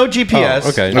off? just no GPS. Oh,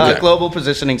 okay. Okay. Global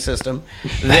positioning system.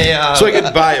 They, So I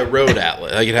could buy a road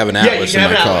atlas. I could have an yeah, you atlas can in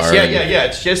have my an car.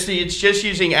 atlas. Yeah. It's just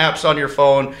using apps on your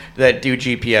phone that do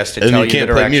GPS to And tell you can't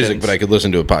the play directions. music, but I could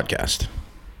listen to a podcast.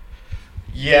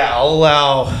 Yeah, I'll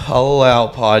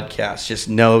allow podcasts, just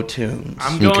no tunes.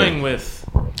 I'm going with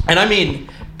And I mean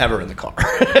ever in the car.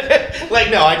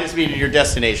 No, I just mean your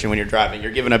destination when you're driving.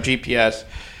 You're giving up GPS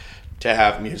to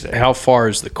have music. How far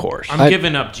is the course? I'm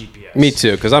giving up GPS. Me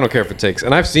too, because I don't care if it takes.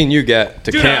 And I've seen you get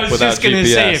to Dude, I camp was without just gonna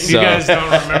GPS. say, if you so guys don't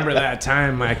remember that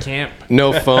time, I camp.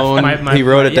 no phone. My- he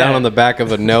wrote it down yeah. on the back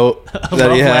of a note that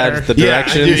love he had letter. the Yeah, I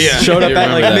directions. do, yeah. Showed I up do at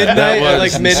remember like that. midnight. That At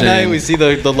was like midnight, insane. we see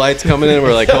the lights coming in. And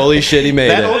we're like, holy shit, he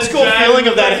made That it. old school feeling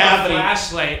of that With a happening.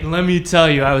 Flashlight, and let me tell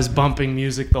you, I was bumping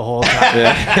music the whole time.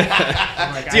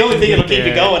 It's the only thing that'll keep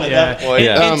you going at that point.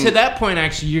 Yeah. And to that point,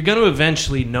 actually, you're going to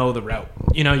eventually know the route.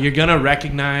 You're going to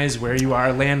recognize where you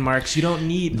are, landmarks. You don't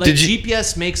need Did you-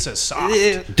 GPS makes us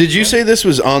soft. Did you say this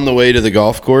was on the way to the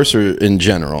golf course or in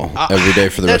general every day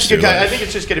for the That's rest of good. your life? I think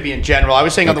it's just going to be in general. I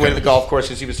was saying on the way to Okay. the golf course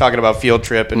because he was talking about field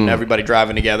trip and everybody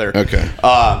driving together. Okay.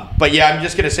 But yeah, I'm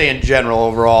just going to say in general,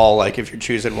 overall, like if you're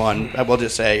choosing one, I will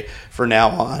just say for now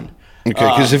on. Okay,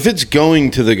 because if it's going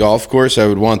to the golf course, I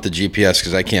would want the GPS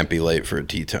because I can't be late for a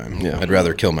tee time. Yeah. I'd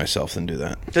rather kill myself than do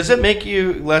that. Does it make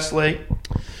you less late?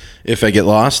 If I get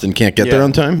lost and can't get there Yeah.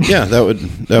 on time, yeah,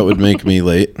 that would make me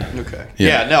late. Okay.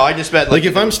 Yeah. Yeah, no, I just meant Like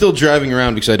if I'm still driving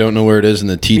around because I don't know where it is and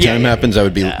the tee Yeah, time yeah, happens, I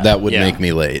would be yeah, that would yeah. make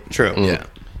me late. True. Yeah.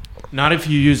 Not if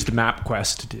you used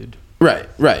MapQuest, dude. Right.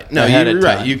 No, Ahead you're of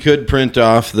right. time. You could print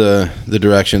off the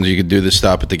directions. You could do the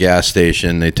stop at the gas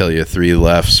station. They tell you 3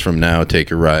 lefts from now, take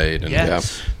a right, and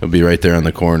Yes. it'll be right there on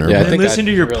the corner. Yeah, I But- And think listen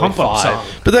to your really pump up five. song.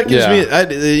 But that gives Yeah.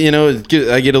 me,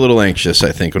 I get a little anxious.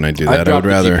 I think when I do that, I drop would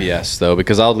rather. the GPS though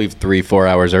because I'll leave 3-4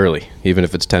 hours early, even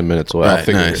if it's 10 minutes away. I'll Right,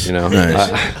 figure nice, it. nice.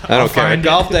 I don't care. A find it.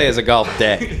 golf day is a golf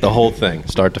day. The whole thing,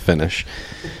 start to finish.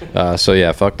 So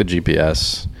yeah, fuck the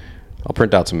GPS. I'll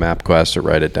print out some MapQuest or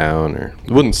write it down, or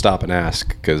wouldn't stop and ask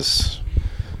because.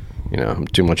 I'm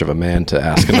too much of a man to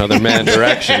ask another man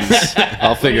directions.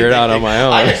 I'll figure it out on my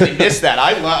own. I actually miss that.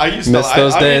 I used to Miss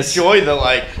those I days? enjoy the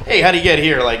hey, how do you get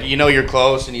here? Like you're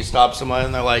close and you stop someone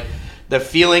and they're like, the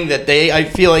feeling that I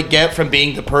feel like get from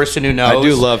being the person who knows. I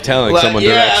do love telling someone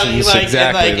directions.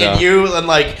 Exactly.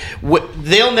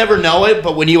 They'll never know it,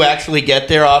 but when you actually get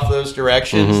there off those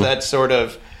directions, that sort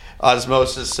of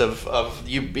osmosis of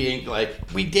you being like,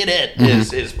 we did it,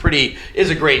 is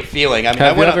a great feeling. I mean,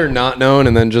 have you ever not known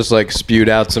and then just like spewed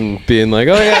out some being like,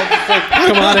 oh yeah, just like,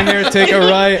 come on in here, take a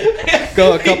right,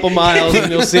 go a couple miles,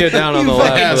 and you'll see it down on the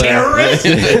left.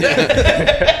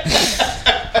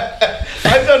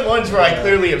 I've done ones where I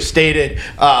clearly have stated,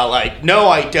 like, no,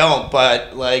 I don't,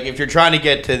 but, like, if you're trying to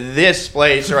get to this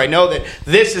place, or I know that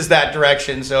this is that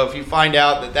direction, so if you find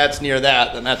out that that's near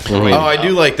that, then that's the way to I go. do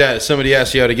like that. If somebody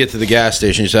asks you how to get to the gas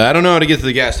station, you say, I don't know how to get to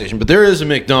the gas station, but there is a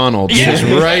McDonald's. It's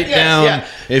right down. Yeah.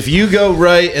 If you go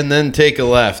right and then take a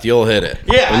left, you'll hit it.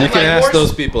 Yeah, And you can like, ask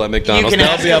those people at McDonald's. You can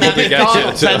They'll ask be able them to at get you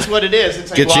McDonald's. to That's what it is.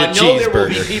 It's like, Get well, you I a know there will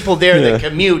be cheeseburger. people there that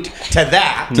commute to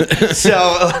that,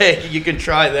 so like, you can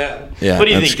try them. Yeah, what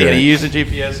do you that's think? Danny? great. You use a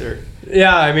GPS or?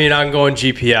 Yeah, I mean, I'm going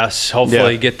GPS.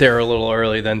 Hopefully, Yeah. get there a little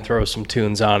early, then throw some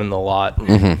tunes on in the lot. You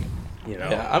know,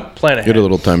 Yeah, I'm plan ahead. Get a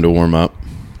little time to warm up.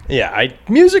 Yeah,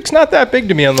 music's not that big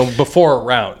to me on the before a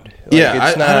round. Like, Yeah,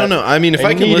 it's I don't know. I mean, if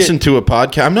I can need listen it- to a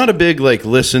podcast, I'm not a big like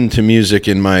listen to music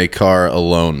in my car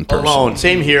alone person. alone.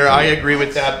 Same here. I agree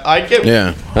with that. I get.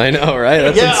 Yeah, I know, right?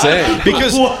 That's Yeah. insane.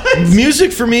 because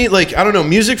music for me, like I don't know,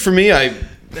 music for me,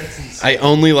 I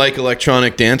only like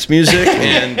electronic dance music,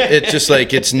 and it's just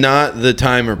like it's not the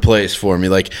time or place for me.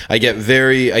 Like I get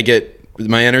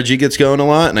my energy gets going a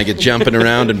lot, and I get jumping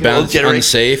around and bounce jittery.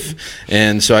 unsafe,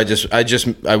 and so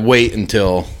I wait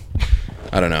until.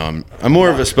 I don't know. I'm more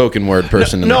of a spoken word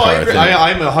person in the No, car. I agree. think.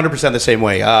 I'm 100% the same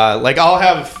way. Like I'll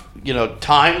have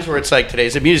times where it's like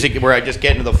today's the music where I just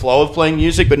get into the flow of playing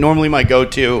music, but normally my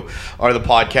go-to are the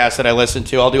podcasts that I listen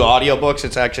to. I'll do audiobooks.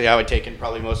 It's actually how I take in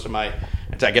probably most of my.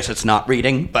 I guess it's not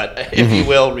reading, but if you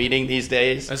will, reading these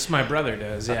days. That's what my brother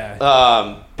does. Yeah.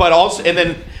 But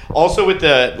also with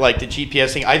the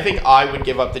GPS thing, I think I would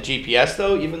give up the GPS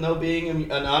though, even though being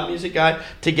a non-music guy,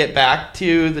 to get back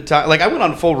to the time. Like I went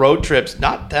on full road trips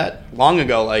not that long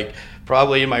ago, like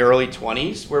probably in my early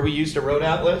 20s, where we used a road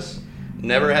atlas.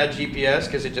 Never had GPS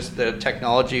because the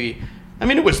technology. I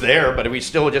mean, it was there, but we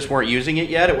still just weren't using it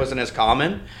yet. It wasn't as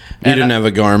common. You didn't have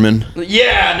a Garmin.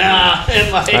 Yeah, nah.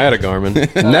 And like, I had a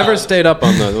Garmin. Never stayed up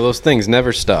on those things.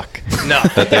 Never stuck. No.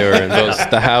 That they were in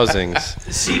the housings.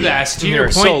 Seabass, to You're your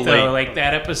point so though, late. like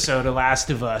that episode of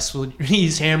Last of Us,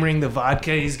 he's hammering the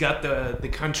vodka, he's got the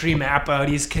country map out,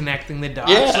 he's connecting the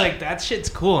dots. Yeah. Like that shit's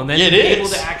cool. And then It to be able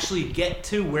is. to actually get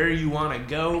to where you want to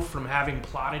go from having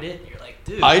plotted it, you're like,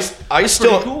 dude. I that's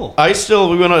still pretty cool.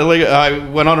 I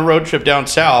went on a road trip down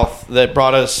south that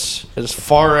brought us as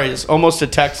far as almost to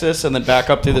Texas and then back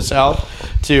up to the south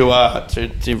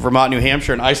to Vermont, New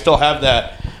Hampshire, and I still have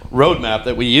that road map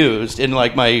that we used in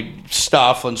like my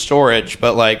stuff on storage,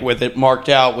 but like with it marked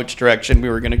out which direction we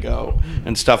were going to go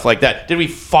and stuff like that. Did we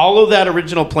follow that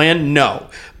original plan? No,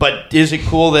 but is it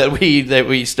cool that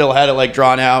we still had it like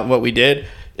drawn out and what we did?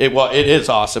 It is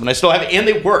awesome, and I still have it, and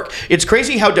they work. It's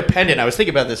crazy how dependent. I was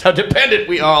thinking about this. How dependent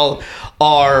we all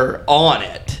are on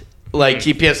it. Like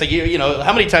GPS, like you know,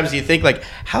 how many times do you think like,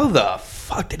 how the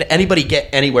fuck did anybody get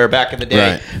anywhere back in the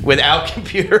day Right. without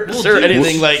computers Well, or dude,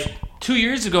 anything like? 2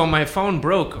 years ago, my phone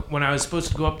broke when I was supposed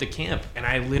to go up to camp, and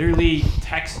I literally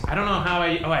I don't know how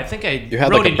I think I You had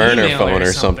wrote like a an burner email phone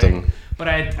or something. But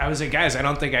I was like, guys, I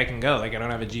don't think I can go. Like, I don't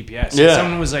have a GPS. Yeah. And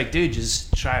someone was like, dude,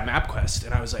 just try MapQuest.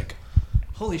 And I was like,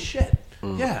 holy shit.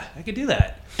 Yeah, I could do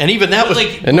that. And even that But, was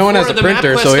like, And no one has before a the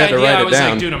printer, so MapQuest he had to idea, write I it was down.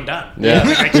 like, dude, I'm done. Yeah.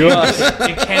 Like, I can't,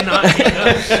 it cannot be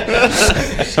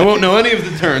done. I won't know any of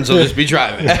the turns. I'll just be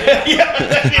driving.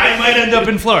 I might end up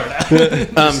in Florida.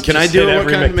 Can I do Hit it? What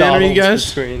every kind of manner, you McDonald's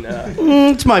guys? between,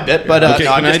 it's my bit, but Okay,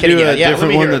 no, I'm can I just kidding. do Yeah, a yeah, let different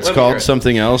me one hear it, that's let me hear called it.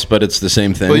 something else, but it's the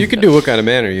same thing? Well, you can do what kind of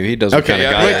manner you. He does what kind Okay,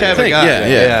 of I'd guy. like to have I a am. guy. yeah.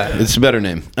 Yeah. It's a better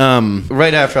name.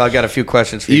 Right after, I got a few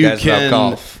questions for you, guys about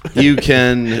golf. You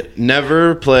can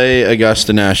never play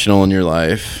Augusta National in your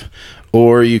life,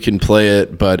 or you can play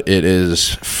it, but it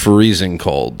is freezing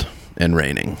cold and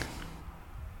raining.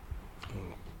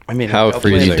 I mean, How I'll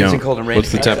play freezing? it Don't. cold and rainy.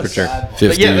 What's the temperature? But yeah,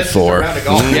 that's just a 54. round of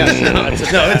golf. Yeah, no,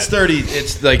 it's No, it's 30.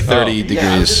 It's like 30 degrees.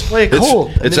 yeah, just play it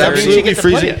cold. It's I mean, that means you absolutely get to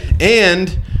play freezing,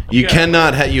 and you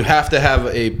cannot. You have to have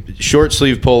a short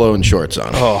sleeve polo and shorts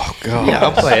on. Oh god. Yeah,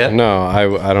 I'll play it. No,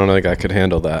 I don't think I could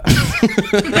handle that.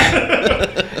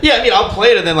 Yeah, I mean, I'll play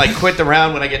it and then like quit the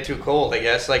round when I get too cold. I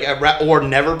guess like or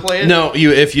never play it. No,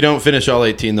 if you don't finish all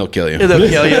 18, they'll kill you. they'll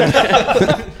kill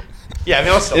you. Yeah, I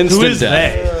mean, I'll still Instant Who is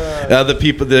death. they? The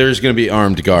people there's going to be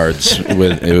armed guards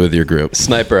with your group.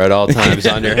 Sniper at all times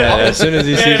on your head. As soon as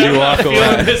he sees you walk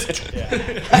away.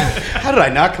 How did I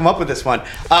not come up with this one?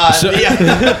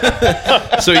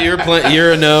 So you're playing.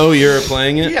 You're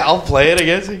playing it. Yeah, I'll play it, I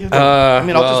guess. I'll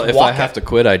just if walk I have to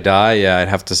quit, I die. Yeah, I'd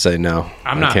have to say no.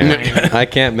 I'm not I playing can't, it. I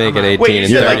can't make it 18 Wait, you and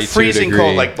said 32 like freezing degree.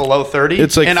 cold, like below 30?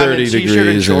 It's like and I'm 30 in t-shirt and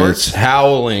degrees and shorts? it's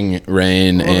howling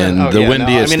rain and the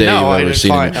windiest day you've ever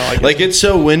seen. Like it's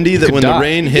so windy that when the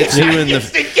rain hits you in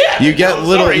you get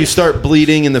you start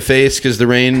bleeding in the face because the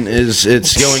rain it's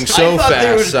going so I thought fast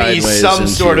there would sideways. be some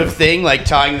into sort you. of thing like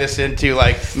tying this into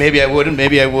like maybe I wouldn't,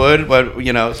 maybe I would, but Well,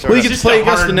 you of. get to play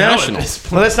against the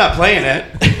Nationals. Well, that's not playing it.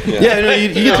 Yeah, no, you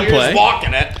get to You're play. just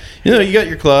walking it. You got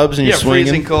your clubs and Yeah, you're swinging.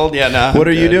 freezing cold. Yeah, no. What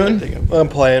are you doing? I'm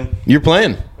playing. You're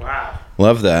playing. Wow.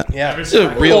 Love that. Yeah. This is a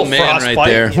real Little man right frostbite,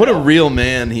 there. you What a know. real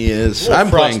man he is. Little I'm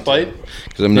playing frostbite.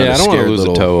 because I'm not Yeah, I a don't want to scared lose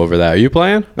little. a toe over that. Are you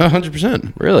playing?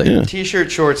 100%. Really? Yeah.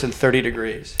 T-shirt, shorts, and 30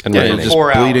 degrees. And Yeah, raining. you're just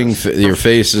 4 hours. bleeding. Your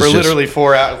face is For just literally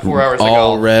 4 hours. 4 hours.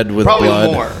 all ago. red with Probably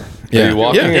blood. more. Yeah. Are you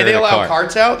walking Yeah. or Yeah, they in a allow car?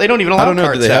 carts out. They don't even allow I don't know.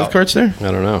 carts Do they have out. carts there?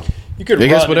 I don't know. You could I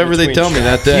guess run whatever in they between tell me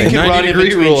shots. that day. You could 90 run in degree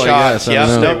between rule, I shots. guess. I Yeah,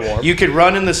 don't know. no, you could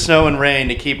run in the snow and rain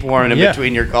to keep warm in Yeah.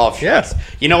 between your golf shots. Yeah.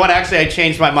 You know what? Actually, I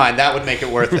changed my mind. That would make it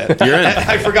worth it. You're in.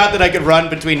 I forgot that I could run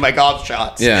between my golf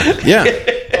shots. Yeah. Yeah.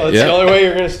 Oh, that's Yeah. the only way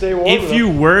you're going to stay warm. If you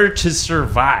were to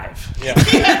survive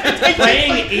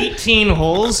playing 18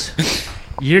 holes,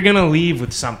 you're gonna leave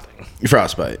with something.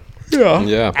 Frostbite.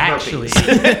 Yeah. Actually,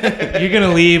 you're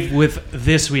gonna leave with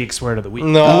this week's word of the week.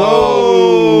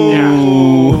 No. Yeah.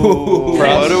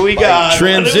 What do we got?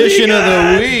 Transition of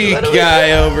the week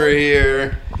guy over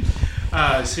here.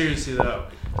 Seriously though,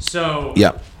 so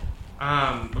Yeah.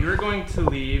 you're going to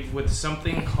leave with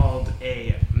something called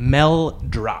a Mel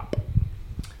drop.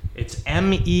 It's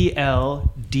MELDROP.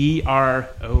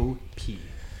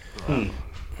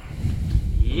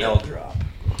 Mel drop.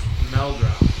 Mel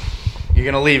drop. You're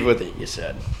gonna leave with it. You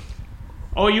said.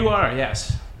 Oh, you are.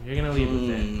 Yes, you're gonna leave with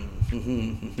it.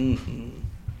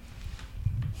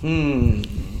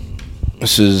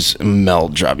 This is Mel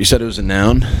drop. You said it was a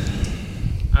noun?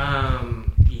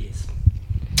 Yes.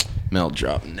 Mel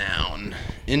drop noun.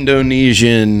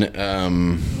 Indonesian.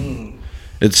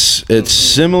 It's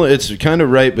similar. It's kind of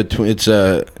right between. It's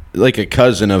like a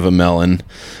cousin of a melon,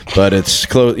 but it's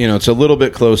close. It's a little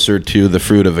bit closer to the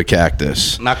fruit of a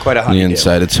cactus. Not quite a The honeydew.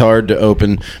 inside. It's hard to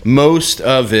open. Most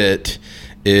of it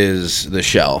is the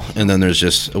shell, and then there's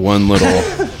just one little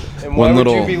And why one would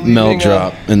you little be leaving mel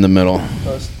drop in the middle.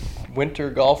 a winter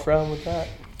golf round with that?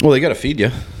 Well, they got to feed you.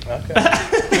 Okay.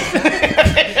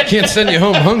 Can't send you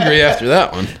home hungry after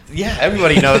that one. Yeah,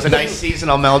 everybody knows a nice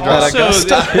seasonal Mel drop. Also,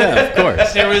 Yeah, of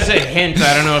course. there was a hint.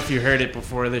 I don't know if you heard it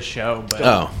before the show, but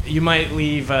Oh. you might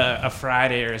leave a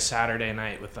Friday or a Saturday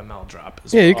night with a Mel drop.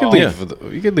 As Yeah, well. you could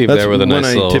leave. You could leave That's there with a when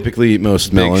nice I little typically eat most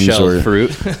big melons shell or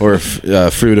fruit. or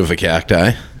fruit of a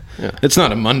cacti. Yeah. It's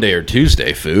not a Monday or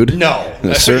Tuesday food. No,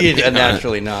 Certainly not.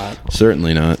 naturally not.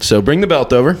 Certainly not. So bring the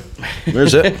belt over.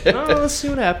 Where's it? Oh, let's see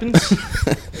what happens.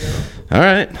 All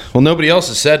right. Well, nobody else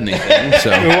has said anything. Who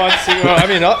So wants to? I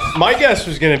mean, my guess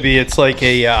was going to be it's like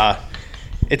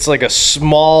a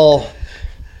small,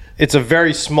 it's a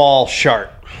very small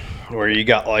shart where you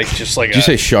got like just like did you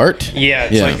say shart? yeah,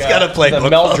 it's Yeah. like It's gotta play the book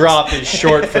Mel clubs. drop is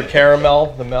short for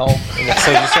caramel, the Mel, and it's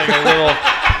like, just like a little,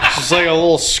 just like a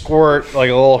little squirt, like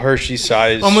a little Hershey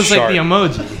size, Almost shart. like the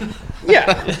emoji.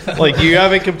 Yeah, like you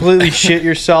haven't completely shit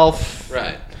yourself,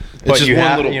 Right. but It's just you one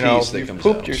have, little you know, piece that you've comes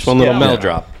pooped out. yourself. one little Yeah. mel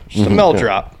drop. Just a Mel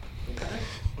drop.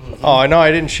 Oh, I know I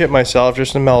didn't shit myself,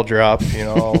 just a Mel drop, you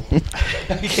know.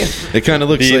 It kind of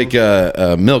looks The- like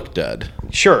a milk dud.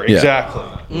 Sure, Yeah. exactly.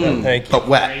 Yeah, thank you. But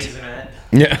wet. Raisinette.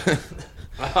 Yeah.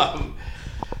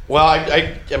 Well,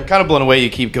 I'm kind of blown away. You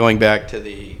keep going back to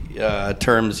the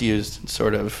terms used, in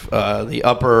sort of the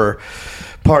upper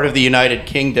part of the United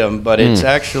Kingdom, but it's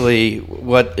actually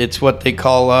what they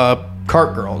call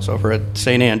cart girls over at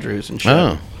St. Andrews and shit.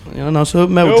 Oh. You know, so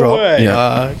Mel No drop. way.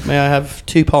 Yeah. May I have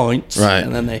 2 points? Right.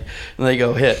 and then they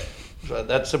go hit. So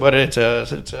that's what it's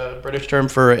a British term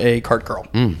for a cart girl.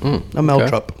 A Mel Okay.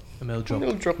 drop. A Mel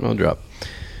drop. Mel drop.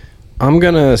 I'm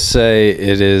gonna say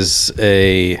it is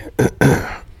a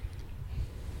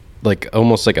like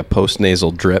almost like a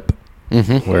postnasal drip,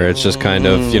 where it's just kind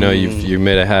of you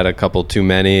may have had a couple too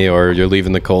many, or you're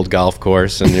leaving the cold golf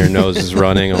course and your nose is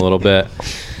running a little bit.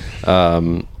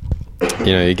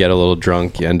 You get a little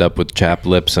drunk, you end up with chapped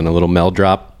lips and a little Mel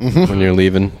drop when you're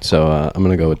leaving. So I'm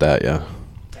gonna go with that. Yeah.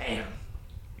 Damn.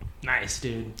 Nice. Nice,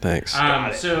 dude. Thanks.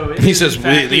 So He says,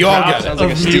 "You all got it." Sounds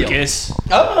like a steal. mucus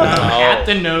at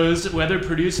the nose, whether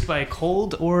produced by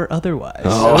cold or otherwise.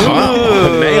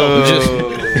 Nailed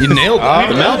it. You nailed it.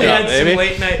 We've Mel definitely drop, had some baby.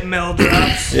 late night Mel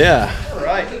drops. Yeah. All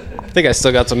right. I think I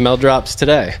still got some Mel drops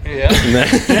today. Yeah.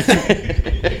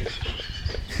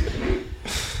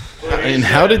 And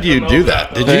how did you do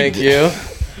that? Did Thank you.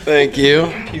 Thank you.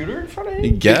 Computer in front of you?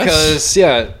 you guess? Because,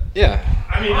 yeah.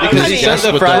 I mean, Because he said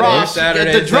the what Friday, that is.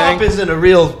 Saturday the drop thing. isn't a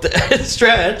real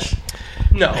stretch.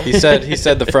 No. He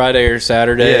said the Friday or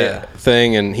Saturday Yeah.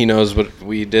 thing, and he knows what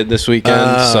we did this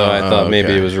weekend. So I thought maybe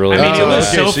okay. it was really. I mean, it was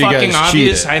okay, so so you guys fucking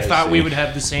obvious. cheated. I thought I we see. would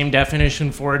have the same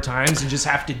definition 4 times and just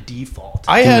have to default.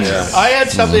 I had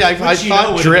something I Which you know thought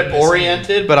would've drip been the same.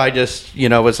 oriented, but I just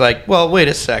was like, well, wait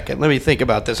a second, let me think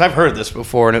about this. I've heard this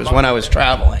before, and it was when I was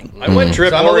traveling. I went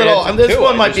drip So I'm a little- oriented, this too.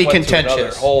 one I might just be went to another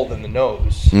contentious. hole in the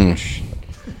nose.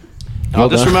 I'll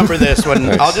just remember this when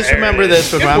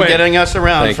I'm win. getting us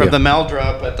around Thank from you. the Mel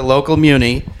drop at the local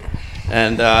Muni,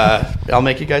 and I'll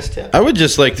make you guys tip. I would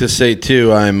just like to say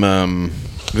too, I'm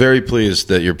very pleased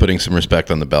that you're putting some respect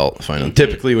on the belt. Finally,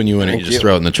 typically when you win it, you just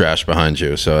throw it in the trash behind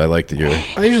you. So I like that you're.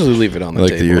 I usually leave it on the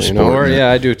Like the table. year You know, or sport,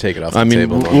 yeah, I do take it off the I mean,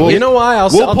 table. we'll- You know why? I'll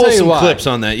We'll pull tell you some why. clips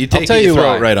on that. You I'll take tell it, you you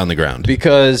throw why. it right on the ground.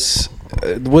 Because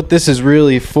what this is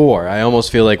really for, I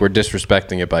almost feel like we're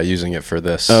disrespecting it by using it for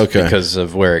this. Okay. Because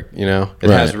of where it Right.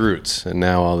 has roots, and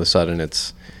now all of a sudden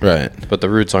it's. Right. But the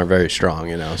roots aren't very strong,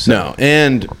 So. No,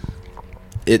 and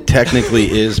it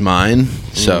technically is mine,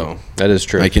 so that is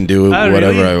true. I can do Oh,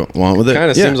 whatever really? I want with it.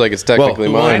 Kinda seems like it's technically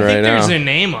Well, mine I right think there's now. a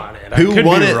name on it. I Who could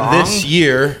won be it wrong. this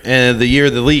year and the year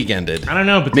the league ended? I don't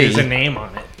know, but there's a name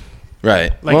on it.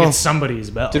 Right. Like Well, it's somebody's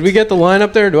belt. Did we get the line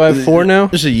up there? Do I have 4 now?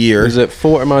 there's a year. Is it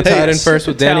 4? Am I tied in first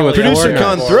with Danny with 4? Producer No.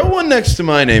 Con, throw one next to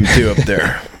my name too up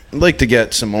there. I'd like to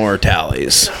get some more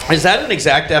tallies. Is that an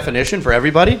exact definition for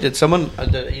everybody? Did someone?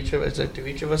 Do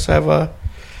each of us have a?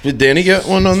 Did Danny get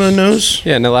one on the nose?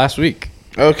 Yeah, no, last week.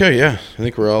 Okay, yeah. I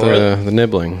think we're all right. The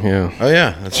nibbling, yeah. Oh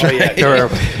yeah, that's right.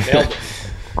 Nailed it.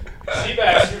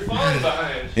 Seabass, you're falling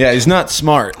behind. Yeah, he's not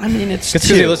smart. I mean, it's It's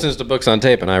because he listens to books on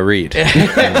tape and I read. I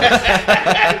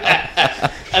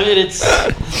mean, it's.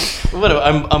 What?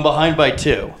 I'm behind by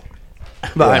 2.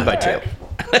 Behind by 2.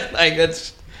 Like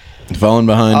that's. Falling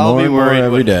behind I'll more be and more worried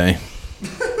every when- day.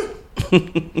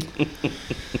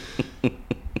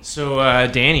 So,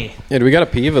 Danny, Yeah, do we got a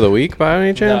peeve of the week by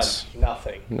any chance?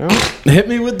 Nothing. No? Hit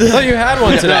me with the. I thought you had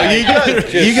one today.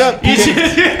 you got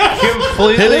hit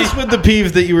us with the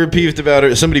peeve that you were peeved about,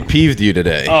 or somebody peeved you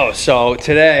today. Oh, so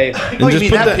today, Oh, you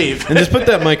mean that peeve? And just put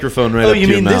that microphone right Oh, up you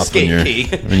to your mean this mouth when you're,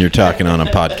 gate key. when you're talking on a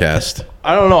podcast.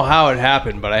 I don't know how it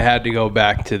happened, but I had to go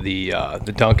back to the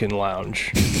Dunkin'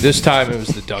 Lounge. This time it was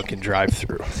the Dunkin'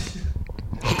 drive-thru.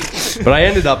 But I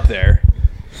ended up there,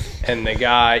 and the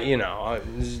guy,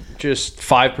 just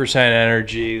 5%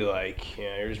 energy, like,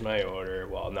 here's my order.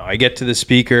 Well, no, I get to the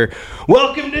speaker,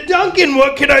 welcome to Dunkin',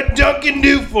 what can I Dunkin'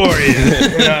 do for you?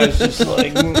 And I was just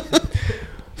like,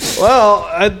 well,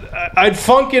 I'd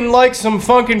funkin' like some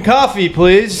funkin' coffee,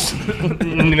 please.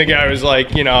 And the guy was like,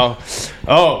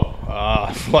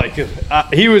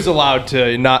 he was allowed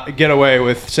to not get away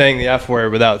with saying the F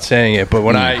word without saying it. But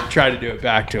when I tried to do it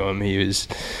back to him, he was,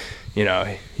 he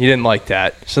didn't like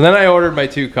that. So then I ordered my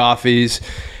 2 coffees.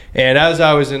 And as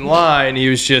I was in line, he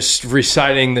was just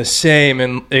reciting the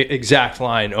same exact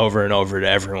line over and over to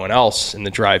everyone else in the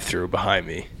drive-thru behind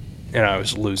me. And I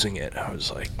was losing it. I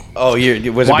was like, Oh,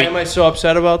 why am I so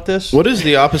upset about this? What is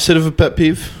the opposite of a pet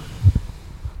peeve?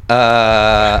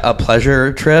 a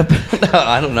pleasure trip? No,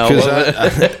 I don't know.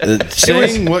 Because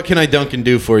saying "What can I Dunkin'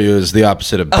 do for you" is the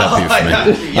opposite of pet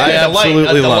peeve for me. I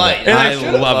absolutely love it. I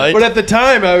love it. But at the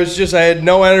time, I had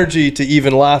no energy to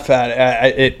even laugh at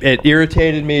it. It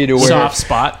irritated me to where soft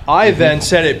spot. I then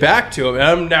said it back to him, and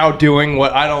I'm now doing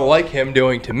what I don't like him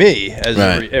doing to me.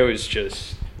 Right. It was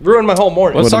just ruined my whole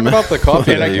morning. Let's talk about the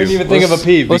coffee. And I that couldn't you- even think of a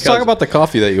peeve. Let's because- talk about the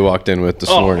coffee that you walked in with this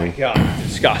Oh morning. my god,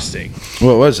 disgusting!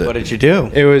 What was it? What did you do?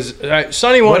 It was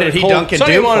Sonny wanted did he a cold, Dunkin'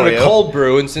 Sonny do wanted for a you? cold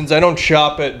brew, and since I don't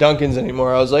shop at Dunkin's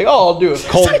anymore, I was like, "Oh, I'll do a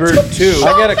cold brew too."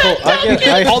 I get a cold. I'll do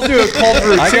a cold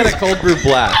brew I too. get a cold brew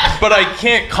black. But I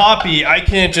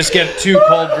can't just get 2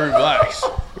 cold brew blacks.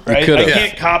 Right? could've. I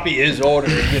can't copy his order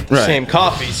and get the Right. same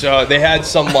coffee. So they had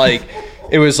some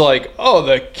it was like, oh,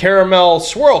 the caramel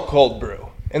swirl cold brew.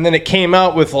 And then it came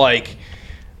out with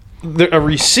a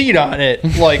receipt on it,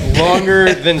 like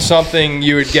longer than something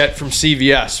you would get from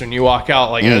CVS when you walk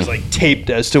out. Like it was like taped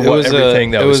as to what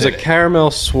everything that was. It was a caramel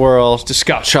swirl,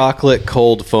 disgusting. chocolate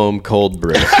cold foam cold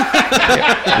brew.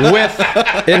 With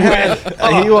it had,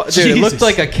 it looked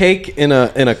like a cake in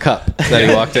a cup that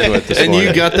he walked in with this And morning.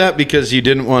 you got that because you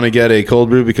didn't want to get a cold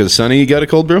brew because Sonny got a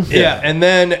cold brew? Yeah, and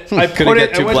then I Couldn't put get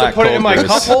it. I two went to black put it in my cold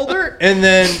cup brews. holder, and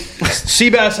then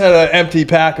Seabass had an empty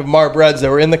pack of Marbreds that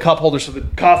were in the cup holder, so the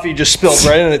coffee just spilled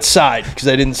right in its side because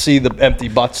I didn't see the empty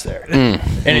butts there, and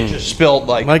it just spilled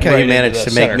like. I like how right you into managed the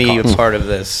to make center me a console. part of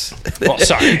this. Well,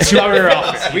 sorry, we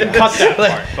can cut that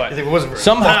part, but If it wasn't for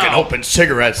somehow fucking open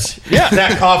cigarettes, Yeah.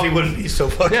 that coffee wouldn't be so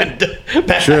fucking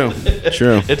bad. True.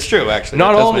 It's true, actually.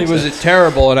 not That does only make was sense. it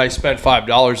terrible, and I spent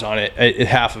 $5 on it,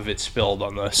 half of it spilled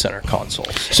on the center console.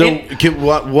 So,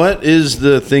 what is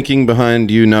the thinking behind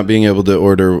you not being able to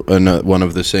order one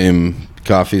of the same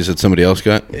coffees that somebody else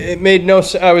got? It made no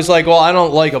sense. I was like, well, I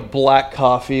don't like a black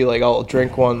coffee. Like, I'll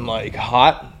drink one like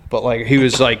hot. But like, he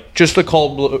was like, just a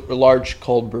large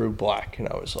cold brew black, and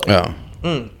I was like,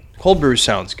 Oh. cold brew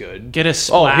sounds good. Get a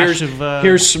splash here's of.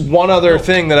 here's one other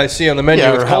thing that I see on the menu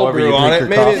Yeah, with or cold however brew you on drink it. your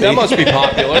Maybe coffee. that must be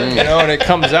popular, and it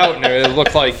comes out and it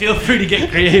looked like. Feel free to get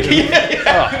creative.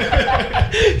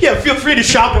 Yeah, feel free to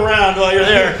shop around while you're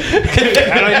there.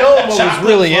 And I know what was Chocolate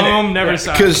really in it. foam, never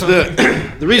saw Because something.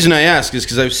 the reason I ask is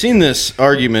because I've seen this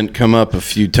argument come up a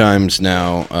few times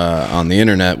now on the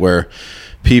internet where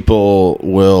people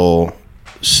will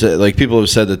say, like, people have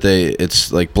said that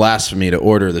it's like blasphemy to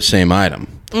order the same item.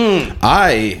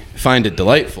 I find it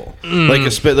delightful.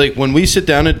 Like when we sit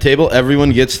down at a table,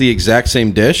 everyone gets the exact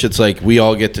same dish. It's like we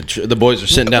all get to the boys are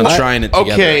sitting down trying it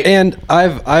together. Okay. And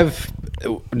I've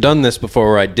done this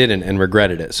before where I didn't and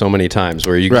regretted it so many times.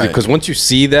 Where Right. because once you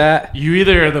see that, You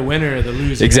either are the winner or the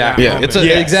loser. exactly, in that it's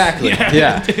moment. exactly,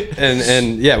 yeah,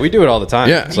 and yeah, we do it all the time.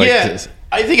 Yeah. It's like Yeah. this.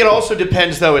 I think it also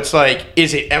depends, though. It's like,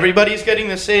 is it everybody's getting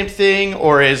the same thing,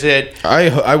 or is it?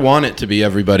 I want it to be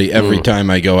everybody every time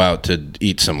I go out to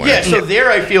eat somewhere. Yeah, so there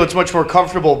I feel it's much more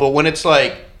comfortable. But when it's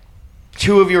like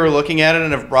two of you are looking at it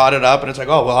and have brought it up, and it's like,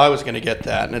 oh well, I was going to get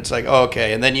that, and it's like, oh,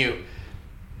 okay, and then you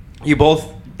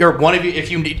both. Or one of you,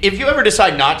 if you ever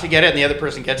decide not to get it and the other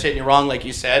person gets it and you're wrong, like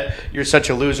you said, you're such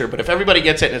a loser. But if everybody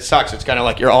gets it and it sucks, it's kind of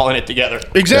like you're all in it together.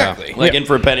 Exactly. Like in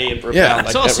for a penny, in for a Yeah. pound.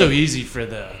 It's like also everyone. easy for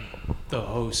the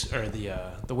host or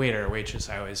the waiter or waitress.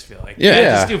 I always feel like Yeah.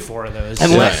 just do 4 of those.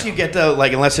 Unless you get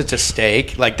unless it's a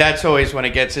steak, like that's always when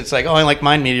it gets. It's like, oh, I like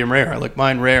mine medium rare. I like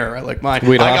mine rare. I like mine.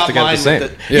 We'd I all got have to get mine the same.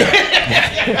 with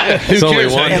It's only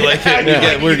cares how one. you like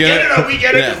it? We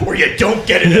get it, or you don't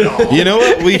get it at all. You know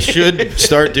what we should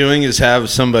start doing is have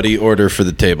somebody order for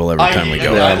the table every time we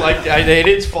go. It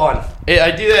is fun.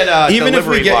 I do that. Even if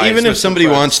delivery-wise if with somebody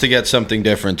some friends. wants to get something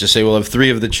different, just say we'll have 3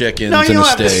 of the chickens No, and you a don't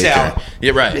have the steak. salad.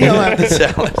 Yeah, right. You don't have the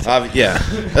salad. Yeah,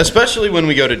 especially when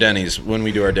we go to Denny's. When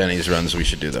we do our Denny's runs, we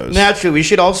should do those. Naturally, we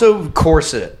should also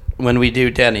course it when we do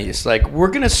Denny's. Like, we're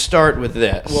gonna start with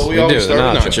this. Well, we We always do,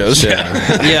 start the with nachos.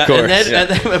 nachos. yeah, Of course. and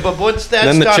then, but once that's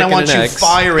Then the done, I chicken want and you eggs.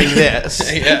 firing this.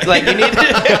 Like, you need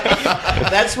to.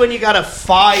 That's when you gotta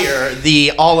fire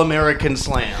the All-American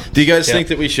Slam. Do you guys think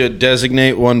that we should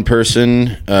designate one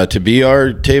person to be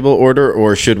our table order,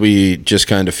 or should we just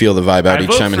kind of feel the vibe out I each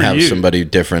vote time and for have you. somebody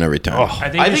different every time? I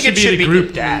think it should be the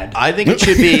group dad. I think it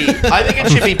should be. I think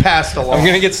it should be passed along. I'm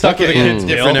gonna get stuck with a kid's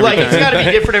Different meal. every Like, it's got to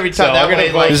be different every time. So that I'm gonna way,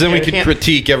 vote- like, Because then we you could can't-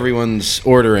 critique everyone's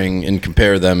ordering and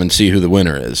compare them and see who the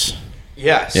winner is.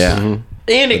 Yes. Yeah. And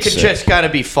it That's could it. just kind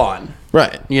of be fun.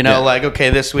 Right. You know, Yeah. like, okay,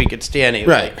 this week it's Danny.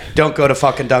 Right. Like, don't go to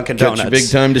fucking Dunkin' Got Donuts. your big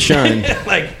time to shine.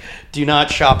 Like, do not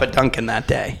shop at Dunkin' that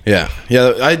day. Yeah.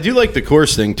 Yeah, I do like the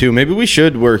course thing too. Maybe we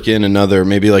should work in another,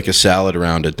 maybe like a salad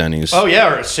round at Denny's. Oh,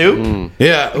 yeah, or a soup.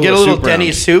 yeah. Get a little soup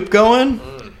Denny's soup going. round.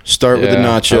 Start with the Yeah, I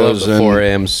love nachos the and 4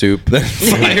 a.m. soup. fire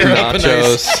up a nice,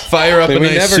 nachos. fire up I mean, a we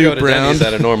nice never go soup to Denny's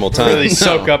round. at a normal time. Really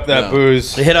soak up that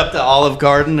booze. Hit up the Olive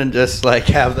Garden and just, like,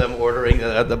 have them ordering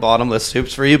the bottomless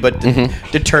soups for you, but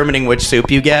determining which soup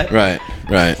you get. Right.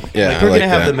 Right. Yeah. Like, I we're like going to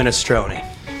have that. the minestrone.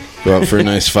 Go out for a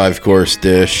nice 5-course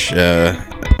dish or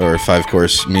a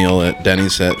 5-course meal at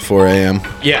Denny's at 4 a.m.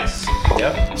 Yes.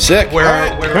 Yep. Sick. Where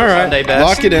All are right. Sunday best?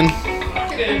 Lock it in.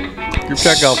 Group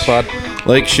chat golf pod.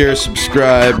 Like, share,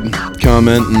 subscribe,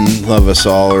 comment, and love us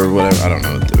all or whatever. I don't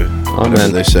know what whatever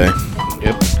Amen. they say.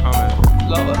 Yep.